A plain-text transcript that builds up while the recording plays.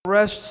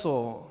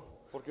wrestle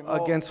Porque no,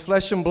 against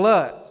flesh and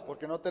blood,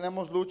 porque no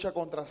tenemos lucha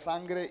contra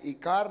sangre y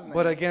carne,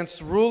 but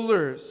against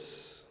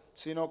rulers,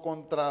 sino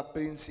contra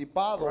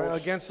principados,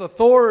 right? Against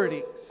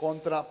authorities,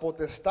 contra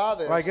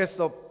potestades, right? Against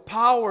the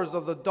powers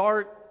of the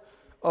dark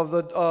of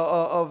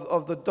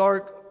the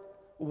dark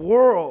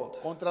world,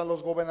 contra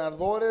los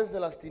gobernadores de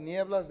las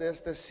tinieblas de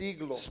este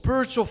siglo,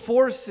 spiritual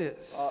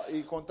forces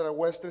y contra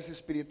huestes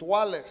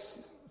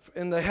espirituales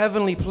in the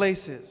heavenly en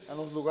places.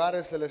 los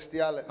lugares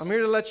celestiales. I'm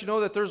here to let you know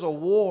that there's a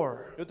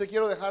war Yo te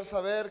quiero dejar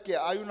saber que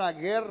hay una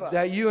guerra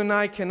that you and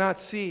I cannot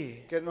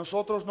see. que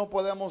nosotros no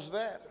podemos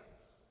ver.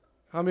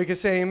 How many can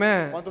say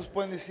amen? ¿Cuántos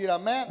pueden decir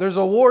amén? There's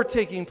a war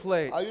taking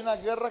place Hay una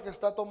guerra que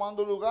está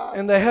tomando lugar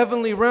in the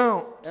heavenly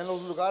realm, en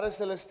los lugares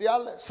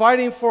celestiales,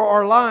 fighting for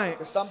our que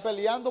lives, están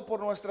peleando por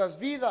nuestras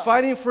vidas,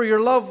 fighting for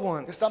your loved que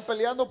ones. están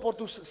peleando por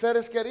tus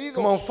seres queridos,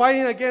 Come on,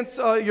 fighting against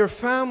your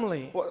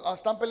family,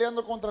 están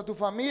peleando contra tu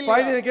familia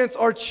fighting against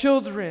our y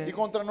children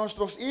contra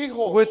nuestros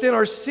hijos, within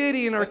our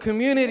city and our en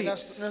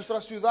communities. nuestra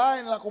ciudad,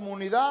 en la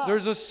comunidad.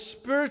 There's a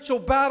spiritual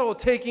battle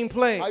taking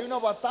place. Hay una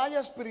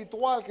batalla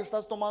espiritual que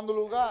está tomando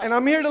lugar.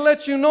 And I'm here to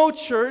let you know,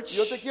 church,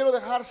 Yo te quiero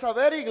dejar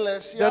saber,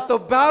 iglesia, that the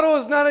battle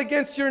is not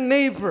against your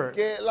neighbor,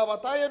 que la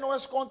batalla no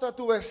es contra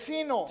tu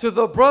vecino to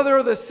the brother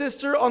or the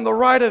sister on the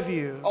right of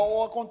you,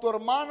 o con tu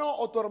hermano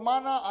o tu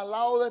hermana al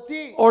lado de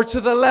ti, or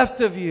to the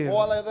left of you.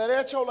 o a la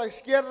derecha o la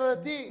izquierda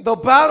de ti. The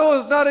battle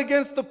is not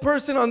against the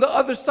person on the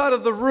other side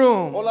of the O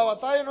room, la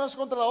batalla no es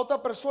contra la otra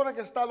persona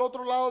que está al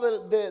otro lado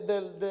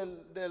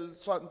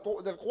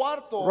del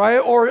cuarto,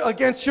 right? Or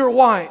against your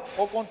wife.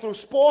 o con tu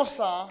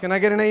esposa. Can I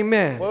get an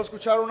amen? Puedo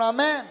escuchar un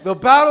amén. The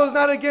battle is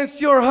not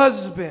against your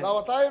husband, La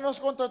batalla no es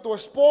contra tu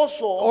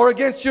esposo or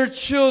against your o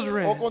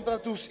children, contra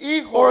tus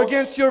hijos or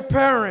against your o contra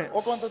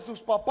parents.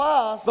 tus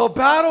papás. The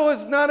battle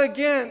is not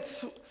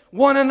against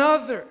one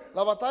another,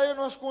 La batalla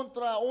no es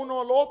contra uno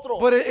o el otro,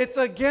 but it's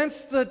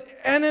against the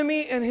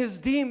enemy and his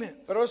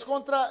demons. pero es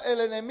contra el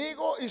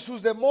enemigo y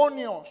sus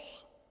demonios.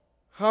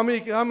 How many,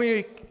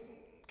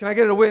 can I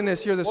get a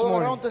witness here this Puedo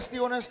agarrar un morning?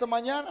 testigo en esta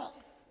mañana.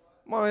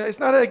 Come on, it's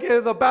not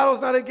the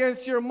battle's not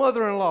against your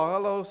mother-in-law.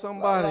 Hello,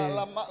 somebody.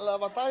 La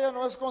batalla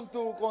no es con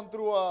tu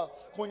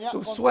cuñada,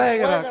 Tu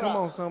suegra, come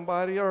on,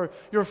 somebody, or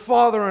your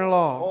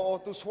father-in-law. o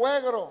tu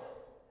suegro,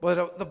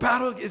 But the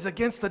battle is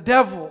against the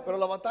devil. pero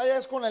la batalla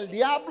es con el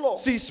diablo.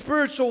 See,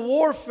 spiritual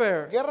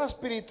warfare Guerra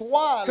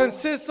espiritual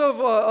consists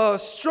of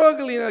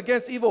struggling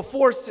against evil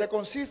forces se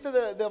consiste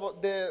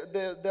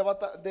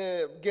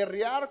de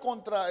guerrear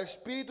contra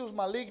espíritus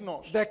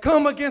malignos that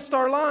come against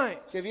our lives.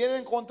 que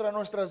vienen contra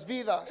nuestras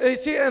vidas. You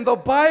see, and the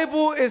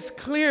Bible is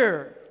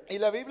clear Y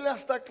la Biblia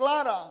está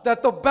clara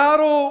that the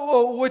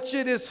battle which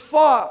it is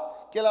fought,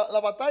 que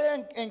la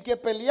batalla en que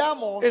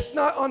peleamos it's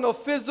not on a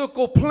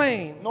physical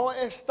plane, no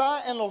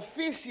está en lo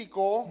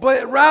físico,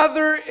 but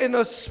rather in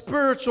a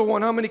spiritual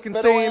one. How many can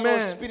pero say en lo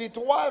amen?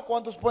 espiritual.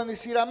 ¿Cuántos pueden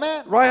decir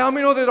amén? Right? How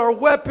many know that our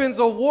weapons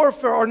of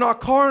warfare are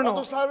not carnal?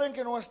 ¿Cuántos saben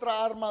que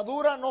nuestra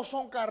armadura no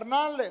son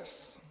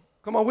carnales?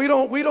 Come on, we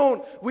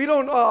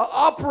don't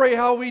operate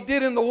how we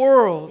did in the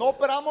world. No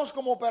operamos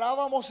como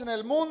operábamos en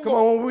el mundo.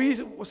 Come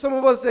on, some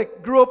of us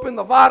that grew up in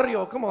the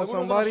barrio. Come on,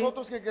 Algunos de somebody.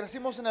 nosotros que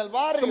crecimos en el Some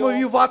barrio, of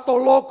you vato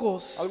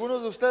locos.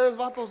 algunos de ustedes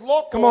vatos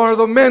locos, Come on, or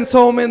the men's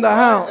home in the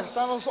están house.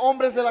 los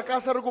hombres de la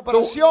casa de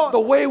recuperación. The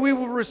way we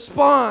would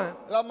respond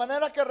La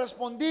manera que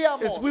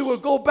respondíamos is we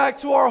would go back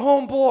to our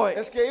homeboys.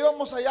 es que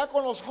íbamos allá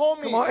con los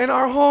homies, Come on, and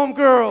our home y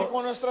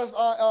con girls.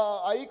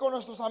 ahí con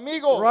nuestros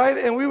amigos, Right?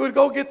 And we would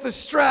go get the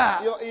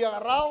strap. y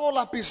agarrábamos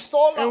la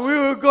pistola, And we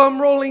would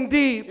come rolling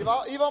deep.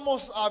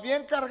 íbamos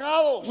bien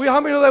cargados. How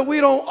many know that we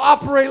don't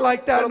operate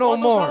like that Pero no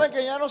 ¿cuántos more? saben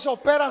que ya no se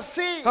opera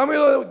así? How many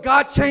know that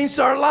God changed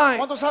our life?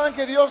 ¿Cuántos saben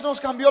que Dios nos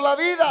cambió la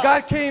vida?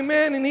 God came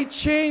in and He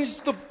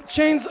changed the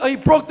chains. He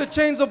broke the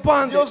chains of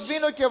bondage. Dios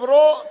vino y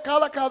quebró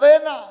cada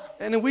cadena.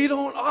 And we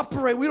don't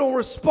operate. We don't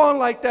respond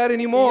like that Y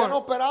ya no anymore.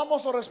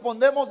 operamos o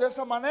respondemos de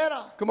esa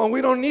manera. Come on,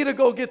 we don't need to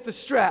go get the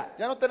strap.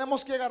 Ya no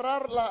tenemos que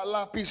agarrar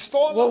la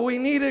pistola. What we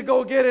need to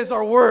go get is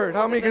our word.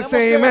 How many can Tenemos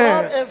say que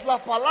agarrar amen? es la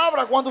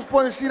palabra. ¿Cuántos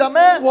pueden decir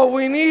amén? What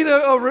we need,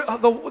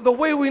 the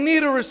way we need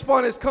to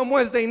respond is come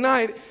Wednesday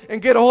night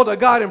and get a hold of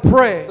God and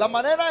pray. La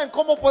manera en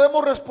cómo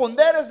podemos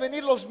responder es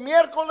venir los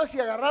miércoles y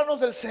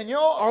agarrarnos del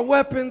Señor. Our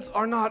weapons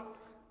are not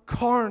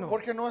carnal.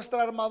 Porque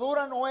nuestra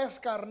armadura no es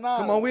Come on,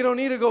 carnal. we don't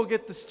need to go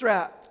get the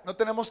strap. No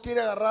tenemos que ir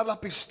a agarrar la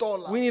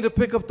pistola. We need to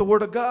pick up the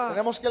word of God.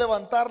 Tenemos que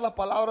levantar la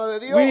palabra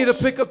de Dios. We need to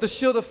pick up the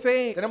shield of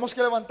faith. Tenemos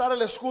que levantar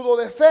el escudo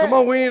de fe. Come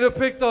on, we need to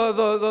pick the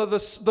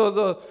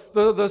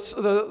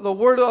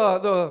word,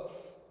 The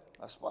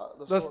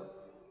the-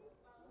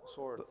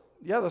 sword.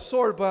 yeah, the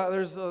sword. But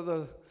there's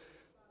I'm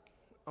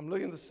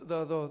looking the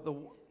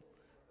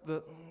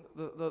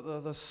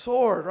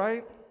sword,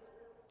 right?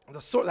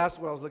 The sword. That's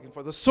what I was looking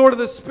for. The sword of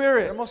the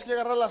Spirit. Tenemos que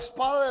agarrar la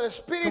espada del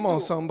Come on,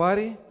 Espíritu.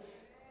 somebody.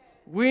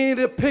 We need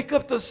to pick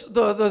up the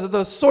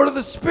sword of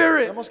the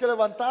Spirit, Tenemos que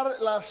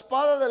levantar la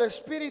espada del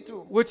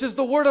Espíritu, which is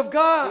the Word of que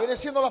God. viene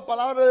siendo la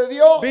palabra de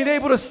Dios. Being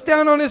able to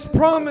stand on His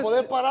promise.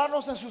 Poder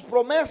pararnos en sus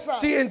promesas.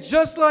 See, and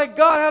just like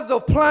God has a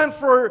plan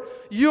for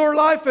your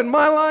life and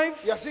my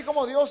life, Y así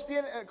como Dios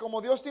tiene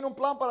un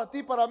plan para ti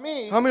y para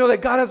mí, how many know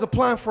that God has a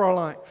plan for our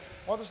life?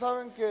 ¿cuántos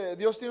saben que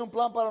Dios tiene un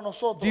plan para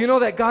nosotros? Do you know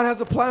that God has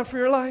a plan for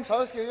your life?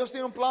 ¿Sabes que Dios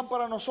tiene un plan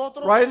para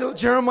nosotros? Right?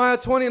 Jeremiah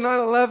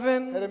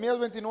 29:11. Jeremías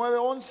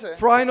 29:11.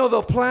 For I know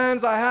the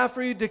plans I have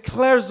for you,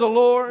 declares the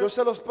Lord. Yo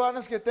sé los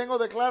planes que tengo,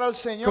 declara el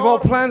Come on,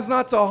 Señor. plans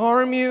not to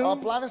harm you,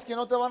 Planes que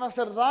no te van a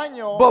hacer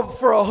daño, but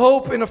for a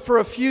hope and for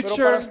a pero para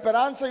future.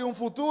 esperanza y un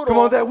futuro. Come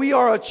on, that we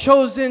are a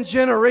chosen Que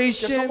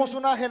generation. somos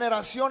una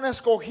generación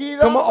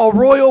escogida. Come on, a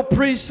royal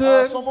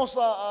priesthood. Somos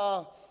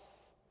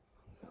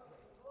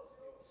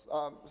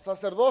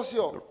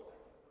sacerdocio.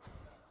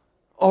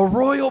 A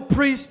royal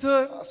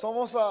priesthood.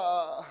 Somos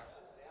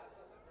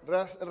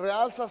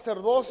real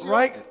sacerdocio.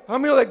 Right? How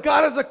many know that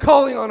God has a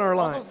calling on our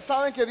Todos lives?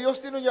 saben que Dios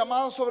tiene un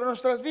llamado sobre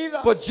nuestras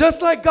vidas. But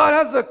just like God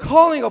has a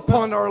calling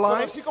upon our Pero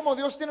lives, así como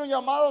Dios tiene un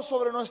llamado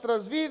sobre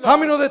nuestras vidas, how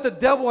many know that the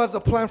devil has a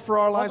plan for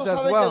our lives ¿cuántos as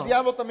saben que el well?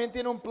 diablo también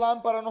tiene un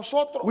plan para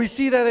nosotros? We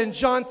see that in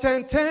John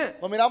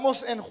 10:10, Lo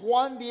miramos en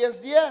Juan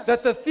 10:10.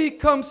 that the thief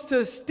comes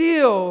to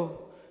steal,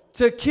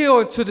 to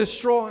kill, and to Que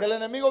destroy. el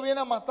enemigo viene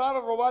a matar, a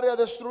robar y a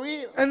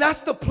destruir. And that's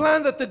the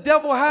plan that the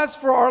devil has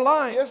for our Y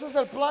life, ese es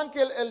el plan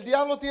que el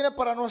diablo tiene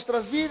para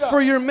nuestras vidas,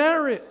 for your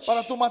marriage,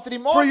 para tu for your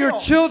matrimonio,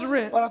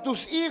 children, para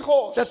tus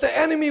hijos. that the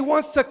enemy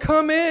wants to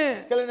come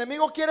in Que el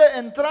enemigo quiere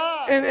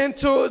entrar and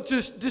to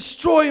just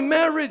destroy y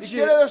marriages.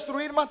 quiere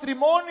destruir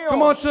matrimonios.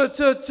 Come on,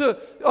 to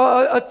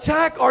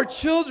attack our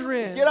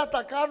children Quiere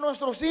atacar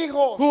nuestros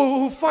hijos.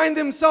 who find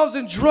themselves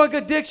in drug Que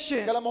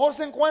addiction, a lo mejor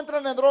se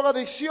encuentran en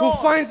drogadicción. who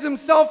finds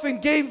himself in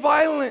gay Que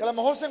a lo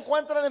mejor violence, se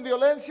encuentran en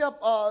violencia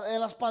en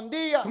las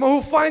pandillas. come on,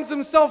 who finds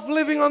himself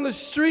living on the O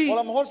street. a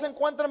lo mejor se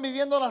encuentran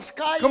viviendo en las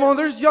calles. Come on,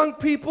 there's young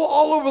people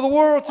all over the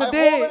world Hay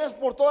today jóvenes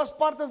por todas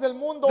partes del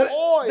mundo that,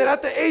 hoy. that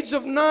at the age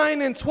of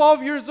 9 and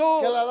 12 years Que a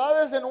old, la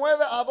edad es de 9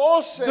 a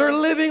 12. they're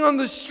living on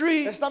the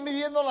street. Están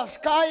viviendo en las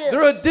calles.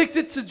 They're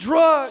addicted to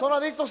drugs Son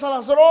adictos a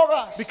las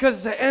drogas.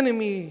 because the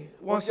enemy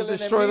wants Porque to el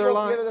destroy their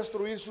enemigo quiere lives.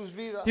 destruir sus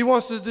vidas. He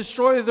wants to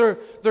destroy their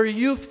Y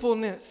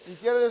youthfulness.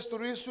 quiere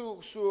destruir su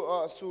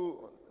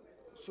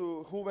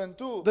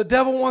juventud. The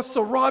devil wants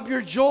to rob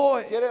your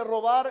joy. Quiere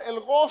robar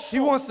el gozo. He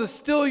wants to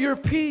steal your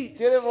peace.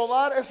 Quiere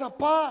robar esa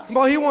paz. Come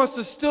on, he wants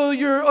to steal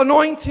your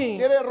anointing.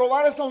 Quiere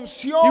robar esa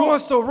unción. He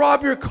wants to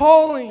rob your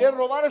calling. Quiere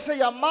robar ese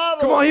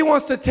llamado. Come on, he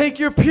wants to take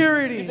your Y te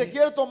purity.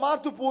 quiere tomar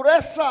tu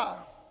pureza.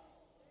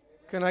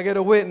 Can I get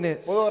a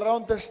witness? Puedo agarrar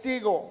un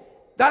testigo.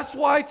 That's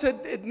why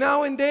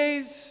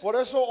nowadays Por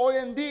eso hoy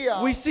en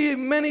día we see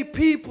many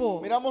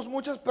people miramos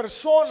muchas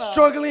personas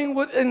struggling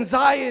with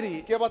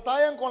anxiety, que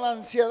batallan con la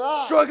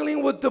ansiedad,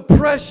 struggling with que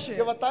depression.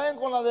 batallan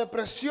con la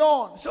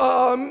depresión.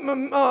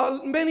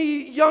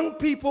 Many young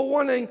people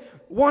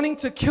wanting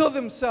to kill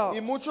themselves, Y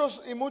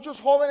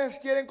muchos jóvenes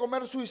quieren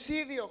cometer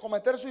suicidio.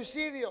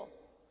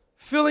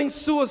 feeling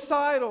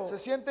suicidal Se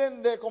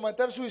sienten de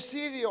cometer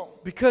suicidio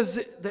because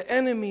the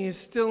enemy is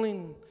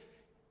stealing,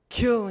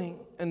 killing,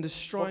 and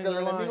destroying porque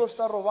el their enemigo lives.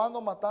 está robando,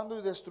 matando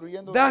y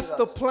destruyendo That's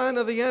the vidas. plan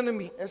of the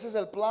enemy. Ese es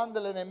el plan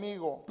del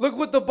enemigo. Look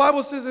what the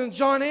Bible says in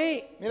John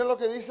 8, Mira lo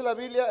que dice la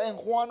Biblia en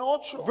Juan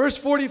 8, verse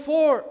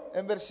 44,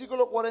 en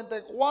versículo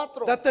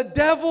 44, that the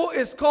devil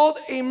is called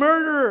a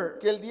murderer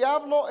que el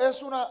diablo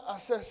es un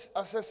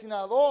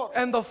asesinador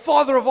and the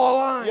father of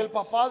all y el lies.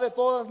 papá de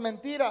todas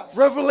mentiras.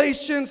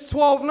 Revelations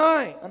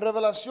 12:9. En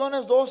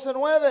Revelaciones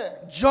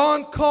 12:9,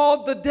 John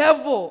called the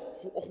devil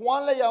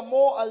Juan le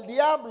llamó al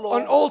diablo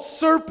an old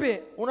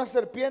serpent una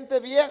serpiente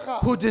vieja,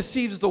 who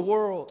deceives the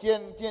world.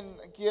 quien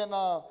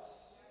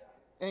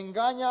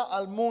engaña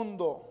al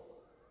mundo.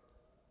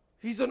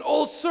 He's an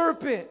old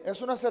serpent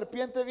Es una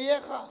serpiente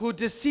vieja, who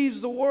deceives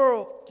the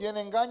world. quien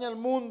engaña al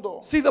mundo.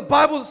 See, the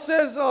Bible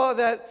says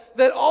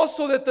that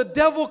also that the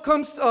devil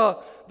comes, that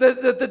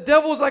the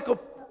devil is like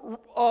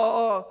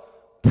a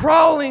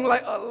prowling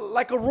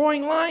like a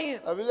roaring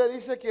lion, La Biblia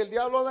dice que el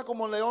diablo anda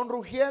como un león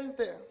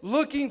rugiente,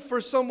 looking for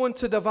someone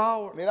to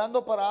devour.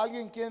 mirando para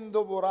alguien quien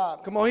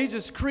devorar. Come on, he's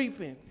just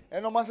creeping.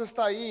 Él nomás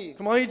está ahí.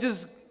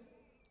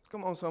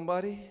 Come on,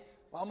 somebody.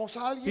 Vamos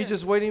a He's alguien.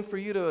 just waiting for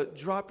you to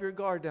drop your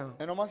guard down.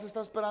 Él nomás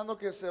está esperando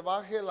que se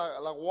baje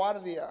la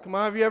guardia. Come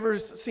on, have you ever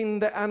seen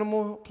the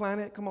Animal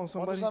Planet? Come on,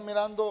 ¿Cuántos somebody.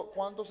 han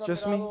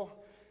Just me, mirado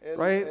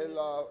right?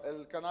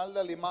 el canal de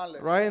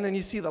animales? Right? And then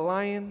you see the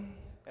lion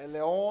El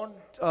león.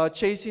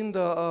 chasing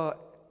the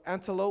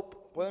antelope,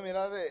 Puede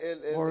mirar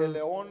or el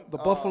león. the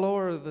buffalo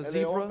or the el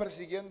león zebra.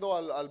 persiguiendo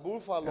al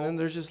búfalo. And then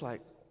they're just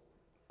like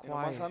Y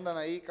nomás quiet. andan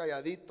ahí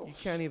calladitos. You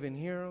can't even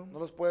hear him. No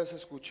los puedes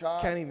escuchar.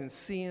 Can't even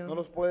see No him.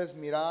 los puedes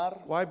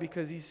mirar. Why?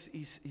 Because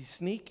he's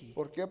sneaky.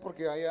 ¿Por qué?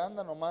 Porque ahí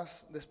anda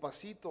nomás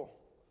despacito.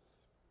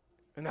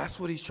 And that's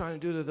what he's trying to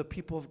do to the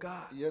people of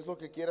God. Y es lo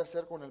que quiere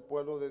hacer con el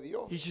pueblo de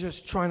Dios. He's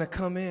just trying to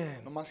come in.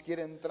 Nomás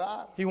quiere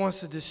entrar. He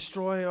wants to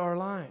destroy our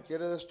lives.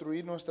 Quiere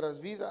destruir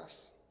nuestras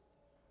vidas.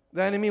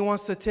 The enemy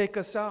wants to take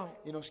us out.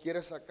 y nos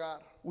quiere sacar.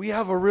 We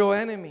have a real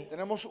enemy,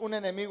 Tenemos un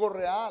enemigo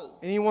real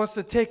and he wants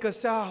to take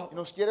us y out.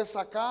 nos quiere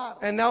sacar.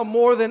 And now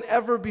more than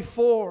ever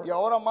before, Y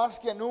ahora más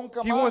que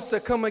nunca he wants to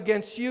más, come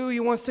against you. He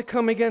wants to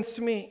come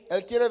against me.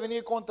 Él quiere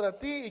venir contra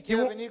ti y He,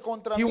 quiere wa- venir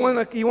contra he,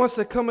 mí. he wants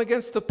to come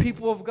against the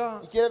people of Y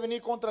God. quiere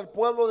venir contra el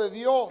pueblo de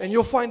Dios. And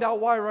you'll find out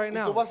why right Y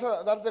tú now. vas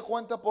a darte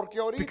cuenta por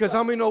qué Because ahorita.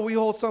 how many know we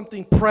hold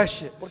something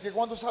precious? Porque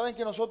cuántos saben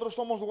que nosotros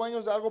somos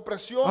dueños de algo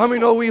precioso. How many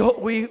know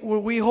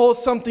we hold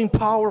something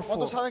powerful?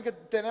 ¿Cuántos saben que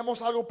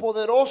tenemos algo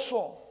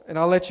poderoso? And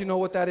I'll let you know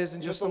what that is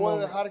in Yo just te a voy a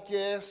moment. dejar que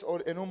es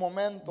en un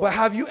momento. But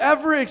have you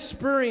ever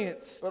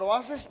experienced Pero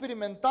has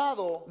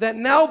experimentado that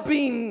now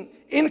being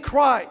in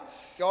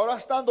Christ, que ahora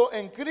estando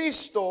en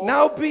Cristo,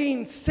 now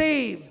being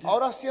saved,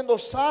 ahora siendo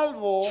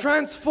salvo,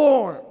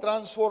 transformed,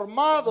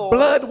 transformado,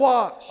 blood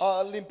washed,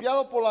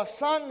 limpiado por la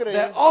sangre,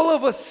 that all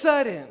of a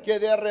sudden que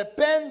de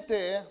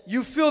repente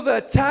you feel the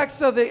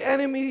attacks of the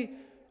enemy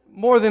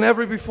more than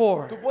ever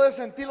before? tú puedes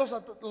sentir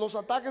los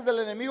ataques del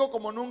enemigo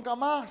como nunca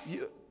más.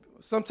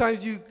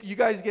 Sometimes you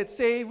guys get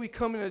saved, we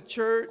come into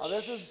church, A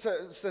veces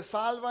se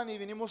salvan y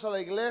venimos a la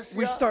iglesia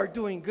we start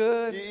doing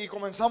good, y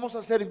comenzamos a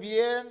hacer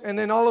bien and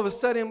then all of a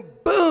sudden, y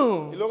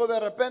boom, luego de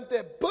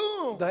repente,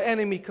 ¡boom! the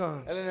enemy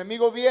comes. El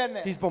enemigo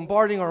viene. He's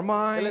bombarding our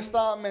Él mind,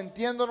 está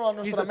mintiéndonos a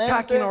nuestra He's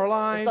attacking mente, our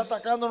está lives,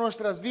 atacando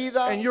nuestras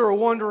vidas and you're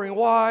wondering y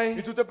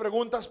why, tú te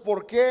preguntas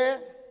por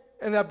qué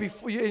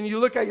and you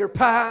look at your y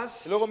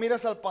past, luego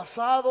miras al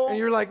pasado and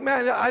you're like,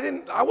 man,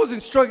 I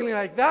wasn't struggling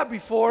like that y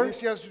before.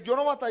 decías, yo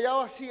no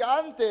batallaba así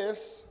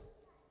antes.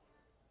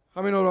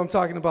 How many know what I'm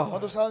talking about?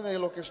 ¿Cuántos saben de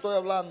lo que estoy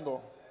hablando?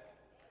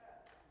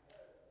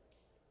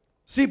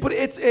 See, but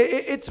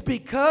it's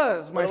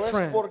because, my Pero es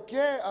friend, por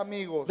qué,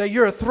 amigos, that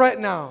you're a threat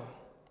now.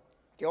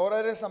 que ahora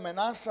eres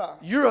amenaza.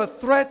 You're a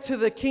threat to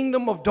the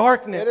kingdom of Eres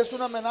darkness.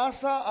 una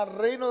amenaza al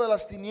reino de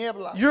las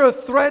tinieblas. You're a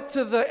threat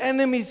to the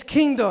enemy's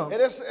kingdom.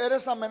 Eres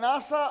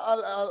amenaza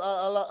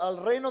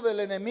al reino del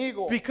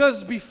enemigo.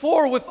 Because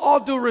before, with all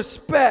due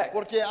respect,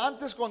 Porque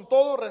antes, con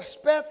todo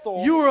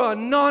respeto, you were a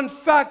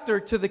non-factor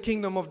to the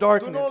kingdom of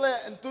darkness.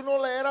 tú no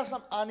le eras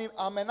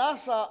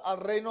amenaza al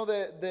reino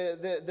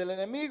del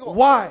enemigo.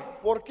 Why?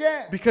 ¿Por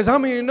qué? Because how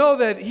many of you know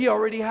that he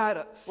already had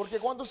us? Porque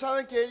cuántos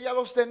saben que él ya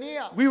los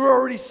tenía. We were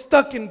already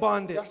stuck in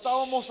bondage. Ya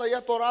estábamos ahí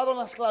atorados en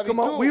la Come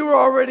on, we esclavitud. were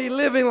already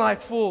living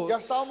like fools. Ya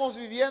estábamos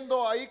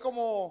viviendo ahí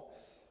como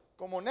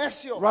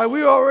necios. Right?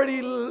 We were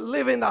already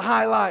living the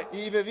high life.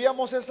 Y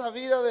vivíamos esa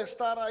vida de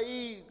estar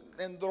ahí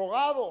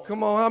endrogado.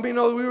 Come on, how many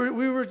know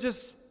we were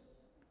just,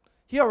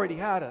 he already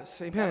had us.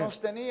 Ya Amen. nos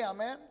tenía,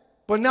 amén.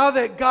 But now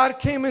that God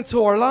came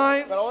into our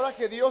life, Pero ahora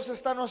que Dios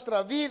está en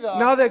nuestra vida,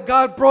 now that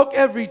God broke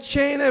every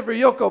chain, every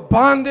yoke of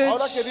bondage,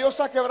 ahora que Dios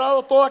ha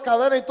quebrado toda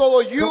cadena y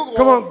todo yugo,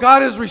 come on,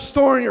 God is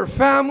restoring your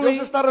family.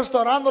 Dios está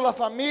restaurando la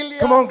familia.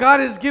 Come on,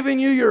 God is giving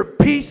you your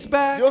peace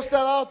back. Dios te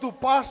ha dado tu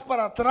paz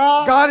para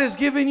atrás. God is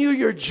giving you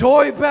your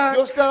joy back.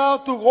 Dios te ha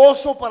dado tu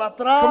gozo para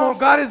atrás. Come on,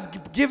 God is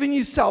giving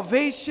you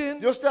salvation.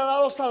 Dios te ha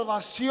dado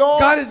salvación.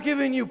 God is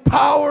giving you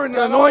power and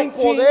te ha dado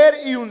anointing. poder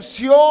y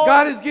unción.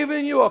 God is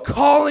giving you a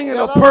calling te and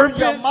ha a dado un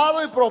purpose.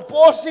 llamado y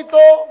propósito.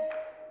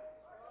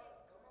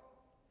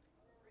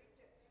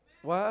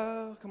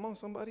 Wow, come on,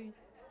 somebody.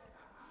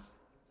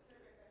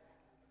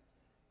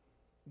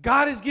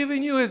 God is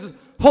giving you His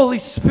Holy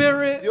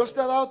Spirit. Dios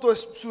te ha dado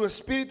su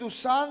Espíritu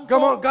Santo.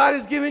 Come on, God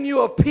is giving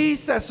you a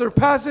peace that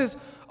surpasses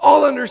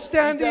all Y te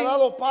understanding. ha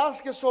dado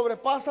paz que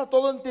sobrepasa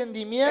todo And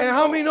entendimiento.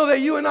 how many know that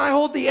you and I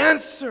hold the ¿Y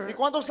answer?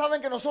 cuántos saben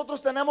que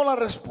nosotros tenemos la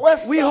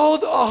respuesta? We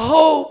hold a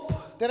hope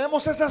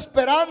Tenemos esa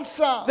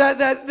esperanza.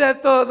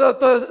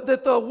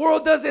 that the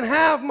world doesn't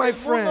have, my El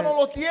mundo no friend.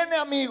 lo tiene,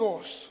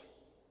 amigos.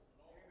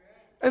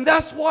 And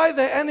that's why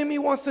the enemy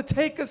wants to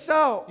take us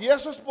out. Y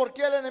eso es porque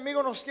el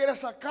enemigo nos quiere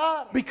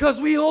sacar. Because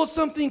we hold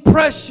something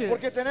precious.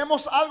 Porque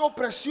tenemos algo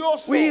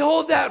precioso. We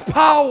hold that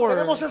power.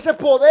 Tenemos ese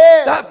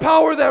poder. That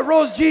power that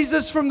rose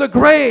Jesus from the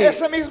grave.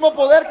 Ese mismo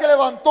poder que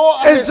levantó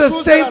a It's the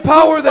Jesús de la same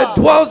power that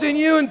tumba. dwells in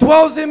you and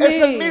dwells in Es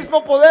el me.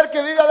 mismo poder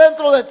que vive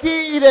dentro de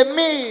ti y de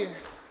mí.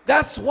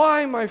 That's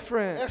why, my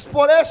friend. Es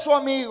por eso,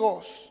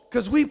 amigos.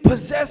 Because we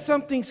possess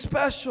something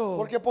special.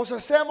 Porque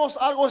poseemos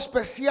algo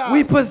especial.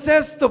 We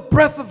possess the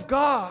breath of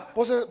God.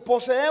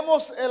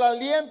 Poseemos el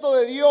aliento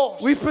de Dios.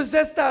 We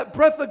possess that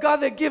breath of God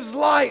that gives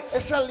life.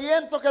 Ese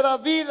aliento que da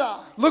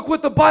vida. Look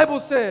what the Bible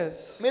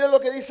says. Mire lo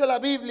que dice la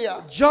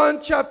Biblia. John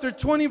chapter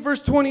 20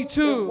 verse En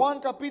 22. Juan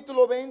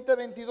capítulo 20,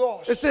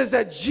 22. It says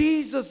that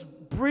Jesus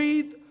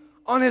breathed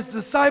on his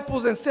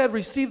disciples and said,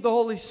 "Receive the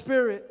Holy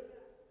Spirit."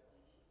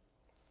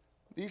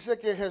 Dice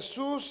que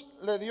Jesús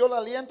le dio el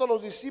aliento a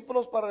los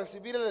discípulos para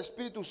recibir el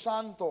Espíritu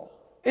Santo.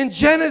 In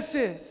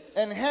Genesis,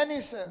 En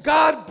Génesis,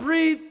 God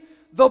breathed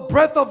the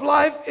breath of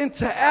life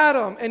into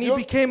Adam and he Dios-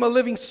 became a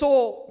living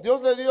soul.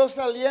 Dios le dio ese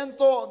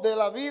aliento de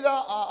la vida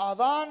a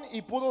Adán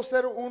y pudo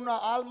ser una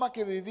alma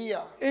que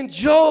vivía. In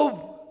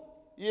Job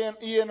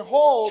Y en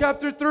Job,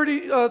 chapter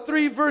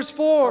 33 verse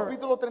 4,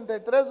 capítulo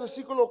 33,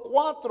 versículo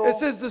 4, it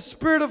says, "The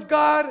Spirit of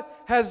God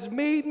has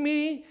made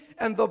me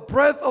and the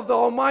breath of the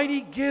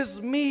Almighty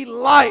gives me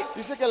life.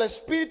 Dice que el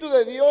Espíritu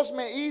de Dios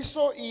me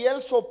hizo y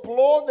Él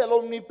sopló del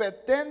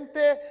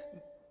Omnipotente,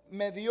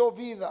 me dio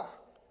vida.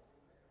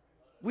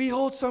 We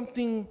hold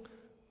something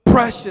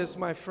precious,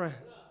 my friend.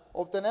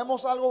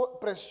 Obtenemos algo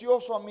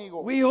precioso, amigo.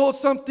 We hold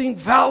something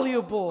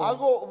valuable.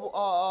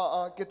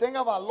 Algo que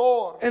tenga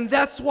valor. And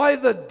that's why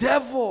the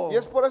devil Y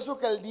es por eso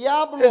que el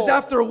diablo is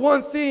after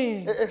one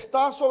thing,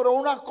 está sobre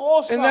una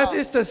cosa. and that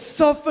is to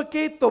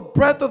suffocate the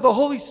breath of the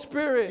Holy Y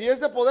Spirit. es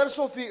de poder,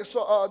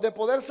 de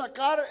poder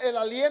sacar el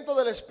aliento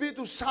del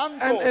Espíritu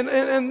Santo.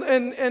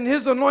 And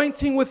his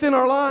anointing within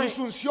our Y lives.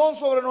 su unción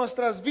sobre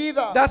nuestras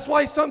vidas. That's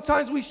why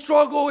sometimes we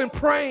struggle in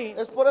praying.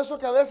 Es por eso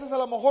que a veces a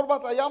lo mejor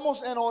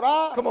batallamos en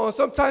orar. Come on,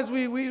 sometimes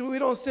we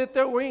don't sit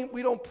there,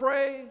 we don't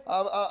pray.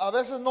 A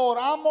veces no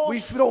oramos.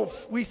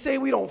 We say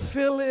we don't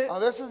feel it. A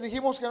veces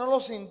dijimos que no lo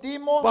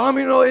sentimos. But how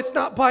many know it's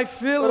not by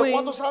Pero feeling?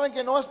 ¿cuántos saben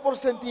que no es por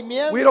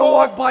sentimiento? We don't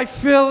walk by No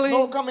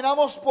feeling.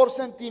 caminamos por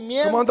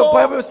sentimiento. Come on, the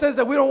Bible says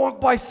that we don't walk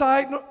by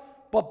sight,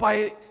 but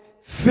by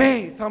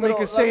faith. How many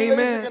Pero can la say Biblia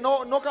dice que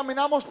amen? no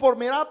caminamos por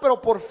mirar, pero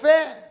por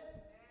fe.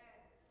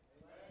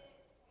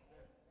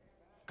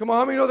 Come on,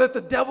 how many know that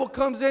the devil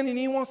comes in and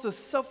he wants to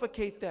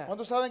suffocate that?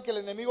 ¿Cuántos saben que el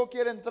enemigo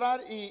quiere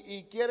entrar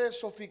y quiere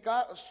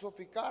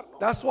sofocarnos?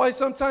 That's why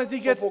sometimes he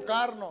gets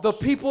Sofocarnos. the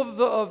people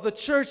of the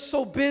church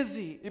so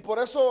busy, Y por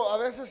eso a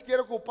veces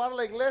quiere ocupar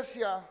la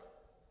iglesia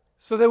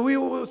so that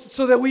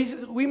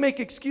we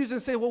make excuses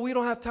and say, well, we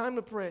don't have time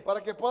to pray.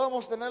 para que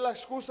podamos tener la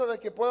excusa de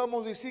que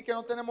podamos decir que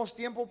no tenemos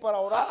tiempo para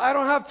orar. I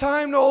don't have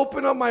time to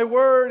open up my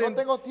word No and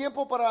tengo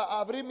tiempo para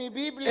abrir mi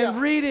Biblia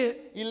read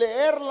it. y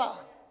leerla.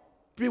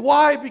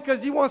 Why?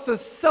 Because he wants to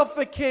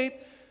suffocate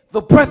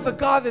the breath of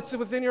God that's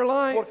within your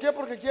life. ¿Por qué?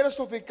 Porque quiere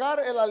sofocar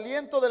el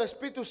aliento del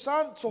Espíritu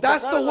Santo.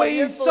 That's Sofocar the el way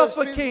he aliento del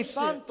Espíritu suffocates it.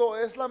 Santo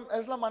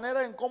es la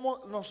manera en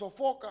cómo nos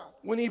sofoca.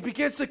 When he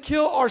begins to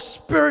kill our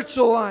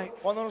spiritual life.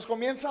 Cuando nos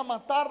comienza a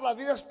matar la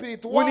vida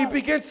espiritual. When he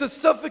begins to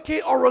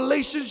suffocate our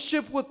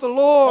relationship with the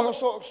Lord.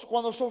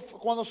 Cuando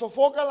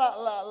sofoca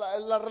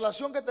la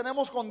relación que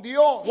tenemos con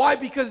Dios. Why?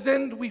 Because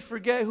then we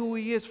forget who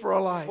he is for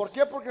our lives. ¿Por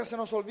qué? Porque se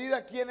nos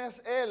olvida quién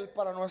es Él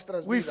para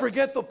nuestras We vidas.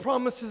 forget the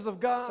promises of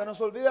Se God.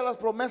 nos olvida las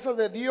promesas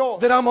de Dios.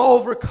 That I'm an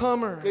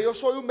overcomer. Que yo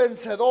soy un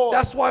vencedor.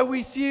 That's why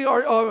we see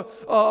our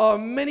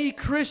many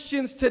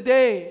Christians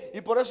today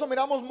Y por eso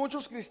miramos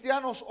muchos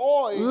cristianos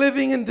hoy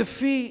living in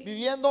defeat.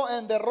 viviendo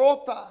en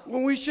derrota.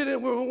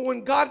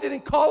 When God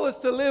didn't call us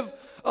to live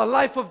a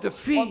life of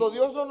defeat. Cuando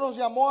Dios no nos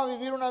llamó a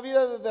vivir una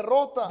vida de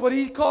derrota, But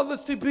he called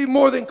us to be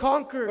more than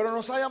conquerors. pero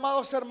nos ha llamado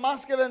a ser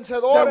más que That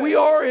vencedores. we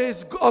are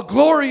a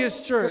glorious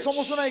Que church.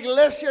 somos una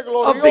iglesia A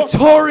gloriosa,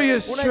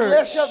 victorious una church.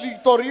 iglesia A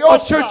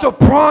victoriosa, church of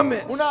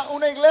promise.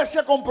 una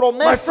iglesia con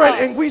My friend,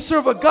 and promesas. we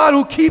serve a God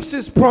who keeps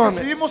his promise.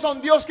 Servimos a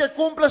un Dios que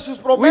cumple sus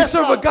We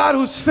serve a promesas. God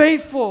who's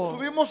faithful.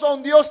 Subimos a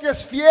un Dios que es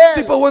See,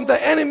 fiel. but when the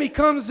enemy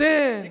comes Y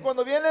in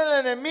cuando viene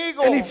el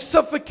enemigo and he y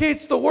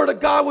suffocates the word of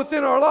God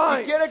within our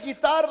life, quiere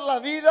quitar la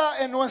vida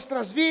en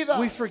nuestras vidas,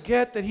 we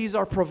forget that he's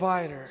our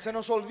provider. se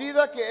nos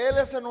olvida que Él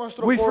es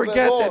nuestro We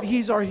forget proveedor. that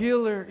he's our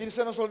healer. Y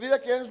se nos olvida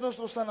que Él es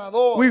nuestro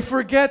sanador. We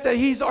forget that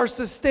he's our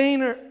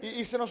sustainer.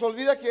 Y se nos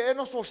olvida que Él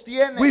nos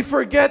sostiene. We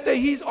forget that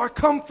he's our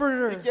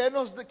comforter. Que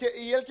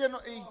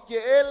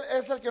Él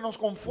es el que nos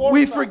conforta.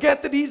 We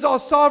forget that he's all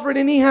sovereign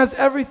and he has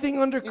everything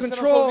under Y se nos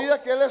control.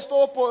 olvida que Él es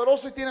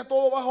todopoderoso y tiene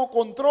todo bajo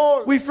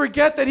control. We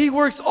forget that he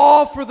works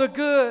all for the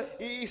good.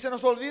 Y se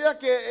nos olvida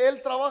que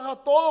Él trabaja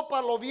todo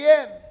para lo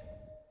bien.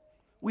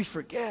 We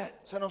forget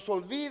Se nos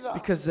olvida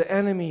because the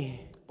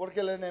enemy porque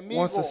el enemigo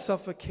wants to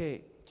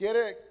suffocate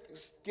quiere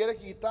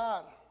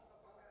quitar,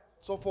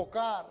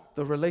 sofocar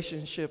the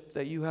relationship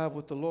that you have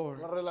with the Lord.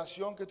 la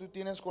relación que tú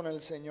tienes con el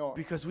Señor.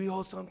 Because we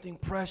hold something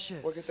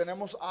precious. Porque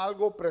tenemos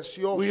algo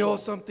precioso. We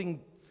hold something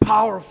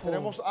powerful.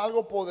 Tenemos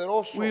algo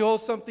poderoso. We hold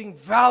something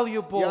Y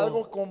valuable.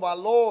 algo con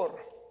valor.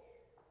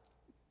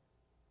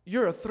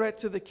 You're a threat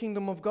to the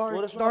kingdom of Tú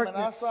eres una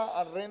darkness. amenaza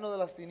al reino de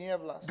las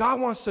tinieblas. God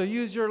wants to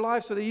use your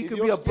life so that you Y can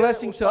Dios be a quiere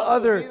blessing to usar tu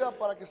other vida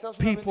para que seas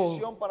una people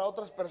bendición para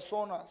otras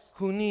personas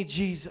who need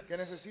Jesus. que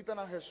necesitan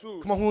a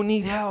Jesús, Come on, who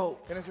need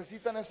help. que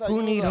necesitan esa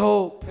Who need ayuda,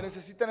 hope. que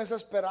necesitan esa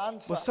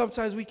esperanza. But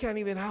sometimes we can't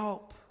even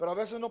help Pero a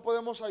veces no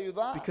podemos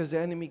ayudar because the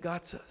enemy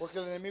got porque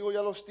el us. enemigo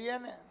ya los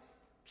tiene.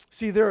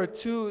 See, there are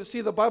two.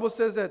 See, the Bible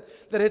says that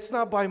it's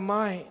not by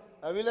might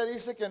La Biblia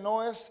dice que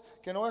no es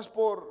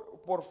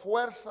por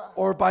fuerza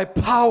or by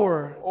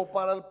power, o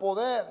para el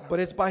poder, but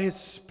it's by his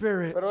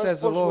spirit, pero es says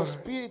the por su Lord.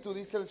 espíritu,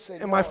 dice el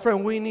Señor. And my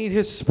friend, we need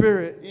his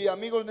spirit. Y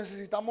amigos,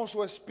 necesitamos su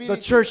The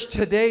espíritu. church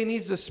today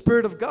needs the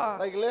spirit of La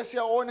God.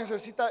 iglesia hoy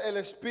necesita el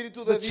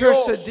espíritu de The church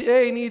Dios.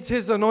 today needs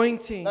his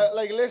anointing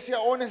La iglesia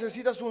hoy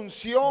necesita su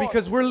unción.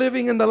 because we're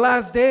living in the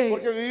last days.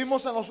 Porque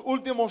vivimos en los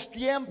últimos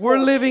tiempos. We're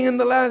living in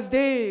the last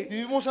days.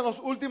 Vivimos en los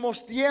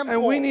últimos tiempos.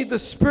 And we need the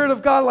spirit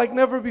of God like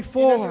never Y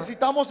before.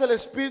 necesitamos el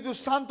Espíritu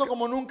Santo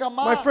como nunca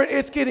My más. friend,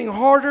 it's getting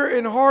harder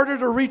and harder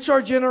to reach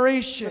our Se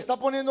generation. está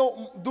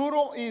poniendo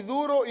duro y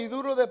duro y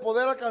duro de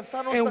poder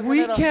alcanzar nuestra And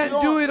we can't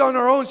do it generación. on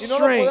our own Y no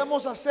lo strength.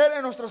 podemos hacer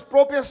en nuestras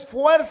propias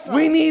fuerzas.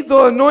 We need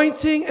the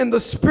anointing and the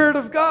Spirit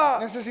of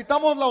God.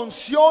 Necesitamos la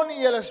unción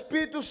y el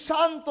Espíritu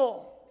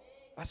Santo.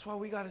 That's why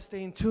we got to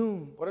stay in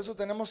tune. Por eso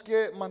tenemos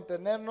que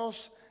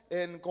mantenernos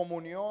en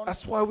comunión.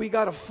 That's why we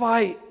got to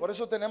fight. Por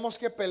eso tenemos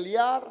que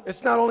pelear.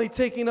 It's not only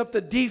taking up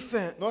the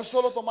defense, No es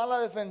solo tomar la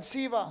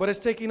defensiva, but it's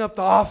taking up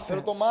the pero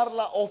offense. tomar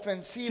la See,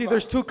 ofensiva.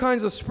 there's two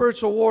kinds of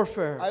spiritual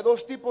warfare. Hay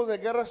dos tipos de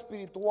guerra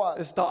espiritual.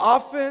 It's the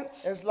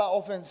offense Es la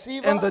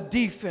ofensiva and the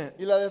defense.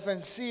 y la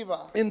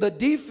defensiva. In the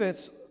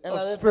defense En la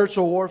of defensa-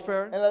 spiritual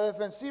warfare, En la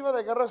defensiva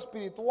de guerra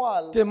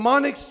espiritual,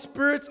 demonic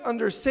spirits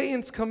under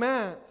Satan's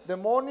commands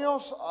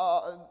demonios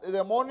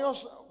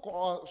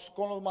con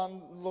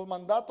los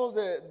mandatos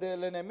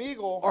del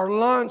enemigo are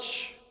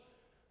launched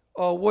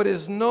what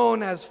is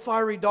known as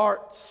fiery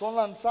darts. son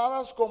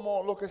lanzadas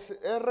como lo que es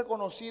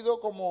reconocido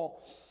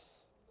como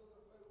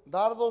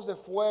dardos de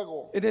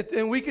fuego.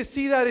 And we can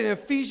see that in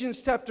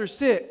Ephesians chapter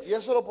 6, Y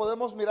eso lo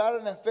podemos mirar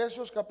en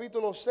Efesios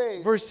capítulo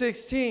 6, verse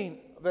 16.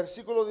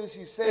 versículo It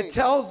 16,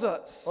 tells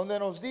us, donde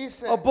nos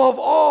dice above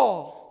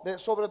all,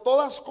 sobre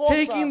todas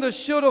taking the cosas,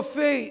 shield of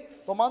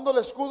faith, tomando el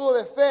escudo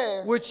de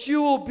fe, which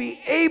you will be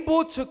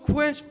able to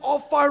quench all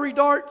fiery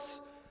darts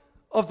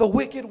of the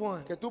wicked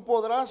one. que tú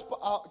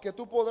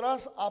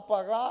podrás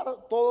apagar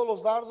todos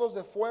los dardos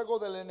de fuego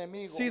del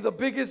enemigo. See, the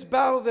biggest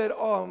battle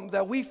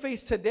that we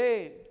face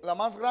today La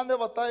más grande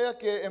batalla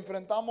que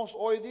enfrentamos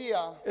hoy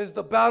día is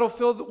the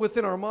battlefield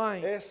within our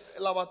mind. es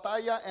la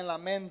batalla en la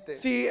mente.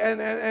 See,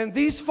 and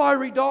these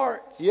fiery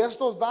darts Y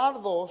estos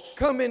dardos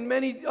come in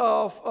many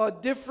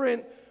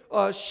different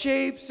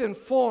shapes and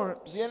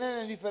forms.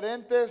 vienen en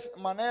diferentes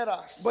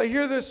maneras. But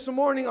here this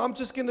morning, I'm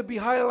just going to be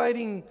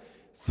highlighting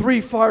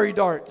 3 fiery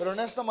darts. Pero en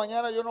esta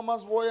mañana yo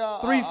nomás voy a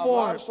Three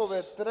hablar forms.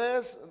 sobre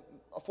 3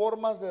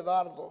 formas de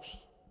dardos.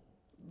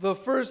 The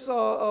first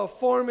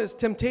form is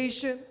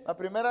temptation. La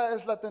primera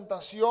es la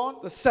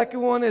tentación, The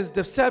second one is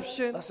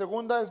deception. la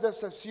segunda es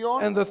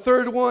decepción And the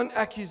third one,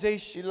 y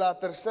accusation. la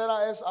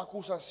tercera es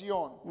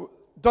acusación.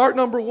 Dart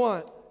number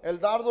 1, El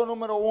dardo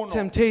número 1,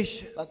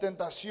 temptation. la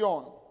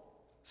tentación.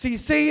 See,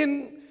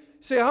 Satan,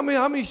 how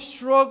many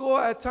struggle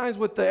at times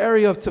with the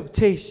area of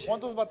temptation?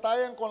 ¿Cuántos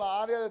batallan con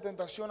la área de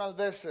tentación a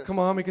veces? Come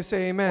on, how many can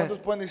say amen? ¿Cuántos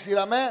pueden decir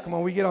amén? Come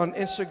on, we get on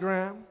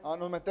Instagram.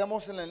 Nos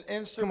metemos en el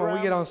Come on,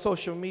 we get Instagram on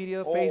social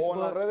media, o en las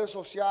Facebook. redes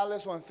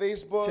sociales o en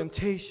Facebook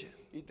Temptation.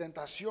 y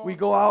tentación. We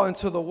go out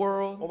into the O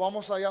world.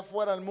 vamos allá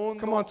afuera al Come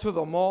mundo, on to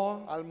the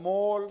mall. al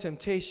mall,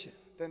 Temptation.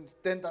 We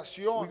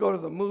tentación. go to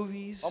the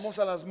movies. Vamos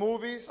a las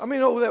movies. I mean,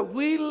 know that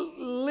we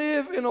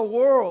live in a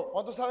world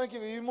 ¿Cuántos saben que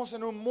vivimos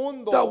en un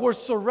mundo that we're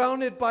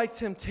surrounded by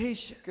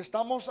temptation. que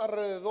estamos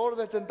alrededor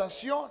de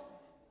tentación?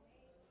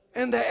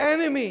 And the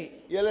enemy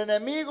Y el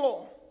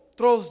enemigo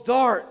throws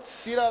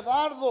darts. tira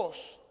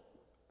dardos.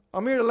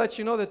 I'm here to let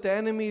you know that the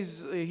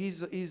enemy's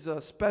he's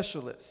a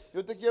specialist.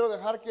 Yo te quiero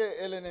dejar que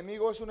el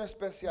enemigo es un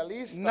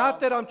especialista. Not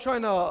that I'm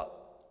trying to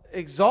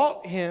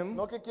exalt him,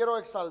 No que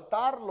quiero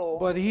exaltarlo,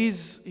 but he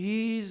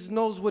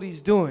knows what he's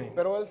doing.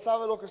 pero él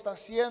sabe lo que está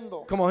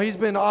haciendo. Come on, he's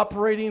been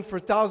operating for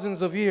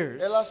thousands of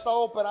years. Él ha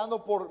estado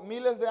operando por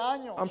miles de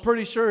años. I'm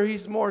pretty sure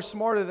he's more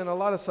smarter than a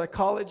lot of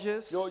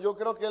psychologists, Yo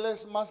creo que él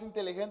es más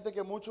inteligente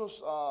que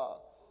muchos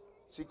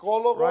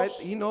psicólogos. right?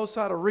 He knows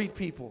how to read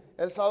people.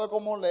 Él sabe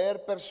cómo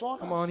leer personas.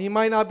 Come on, he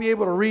might not be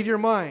able to read your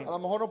mind, A lo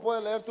mejor no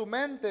puede leer tu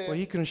mente, but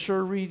he can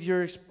sure read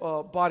your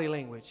body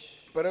language.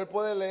 pero él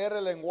puede leer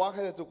el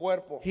lenguaje de tu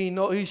cuerpo.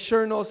 He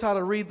sure knows how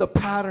to read the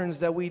patterns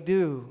that we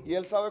do. Y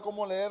él sabe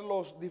cómo leer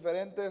los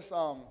diferentes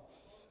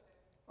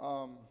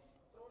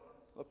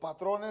los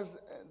patrones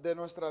de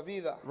nuestra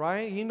vida.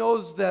 Right? He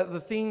knows that the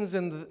things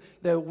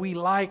that we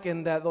like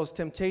and that those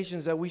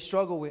temptations that we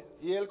struggle with.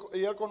 Y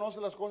él conoce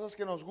las cosas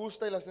que nos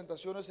gusta y las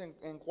tentaciones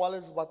en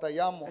cuales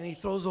batallamos. And he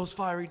throws those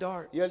fiery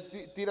darts. Y él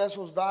tira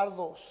esos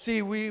dardos.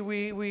 See, we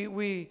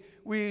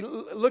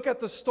look at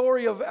the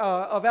story of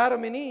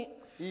Adam and Eve.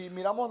 Y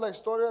miramos la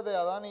historia de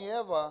Adán y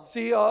Eva.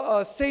 See,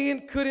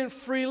 Satan couldn't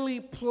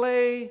freely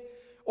play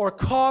or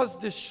cause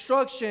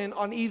destruction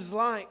on Eve's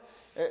life.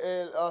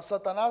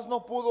 Satanás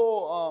no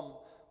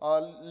pudo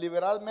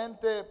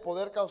liberalmente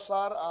poder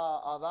causar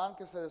a Adán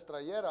que se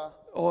distrayera.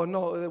 Oh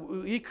no,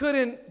 he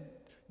couldn't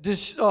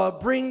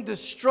bring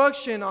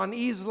destruction on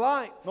Eve's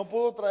life. No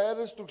pudo traer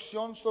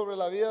destrucción sobre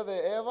la vida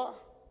de Eva.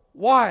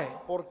 Why?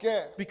 ¿Por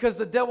qué? Because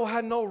the devil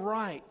had no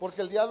rights. Porque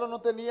el diablo no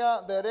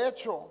tenía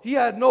derecho. He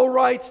had no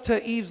rights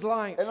to Eve's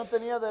life. Él no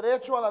tenía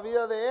derecho a la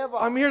vida de Eva.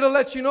 I'm here to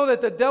let you know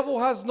that the devil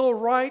has no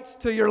rights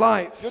to your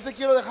life. Yo te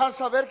quiero dejar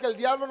saber que el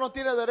diablo no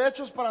tiene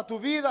derechos para tu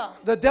vida.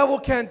 The devil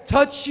can't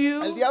touch El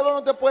you. diablo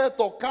no te puede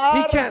tocar.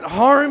 He can't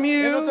harm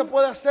Él no te you.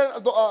 puede hacer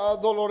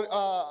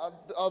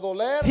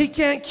doler. He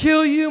can't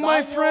kill you,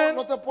 my Daño, friend.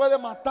 no te puede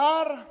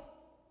matar.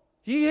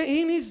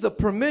 He needs the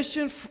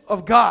permission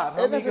of God.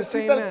 How Él many can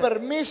say necesita el amen?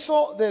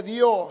 permiso de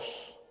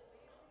Dios.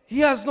 He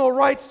has no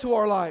rights to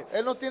our life.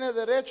 Él no tiene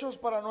derechos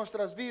para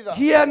nuestras vidas.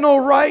 He had no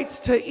rights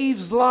to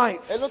Eve's life.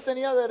 Él no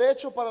tenía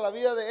derecho para la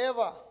vida de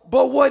Eva.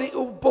 But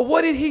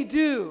what did he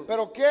do?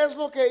 Pero ¿qué es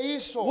lo que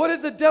hizo? What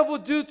did the devil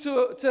do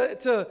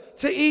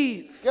to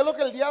Eve? ¿Qué es lo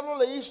que el diablo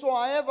le hizo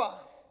a Eva?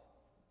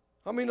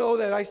 How many know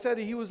that I said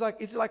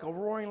it's like a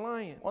roaring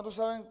lion? ¿Cuántos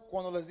saben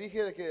cuando les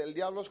dije de que el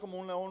diablo es como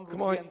un león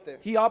Come on,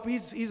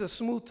 rugiente? he's a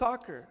smooth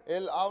talker.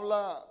 Él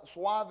habla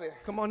suave,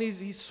 Come on,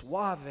 he's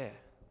suave.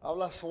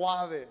 habla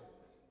suave.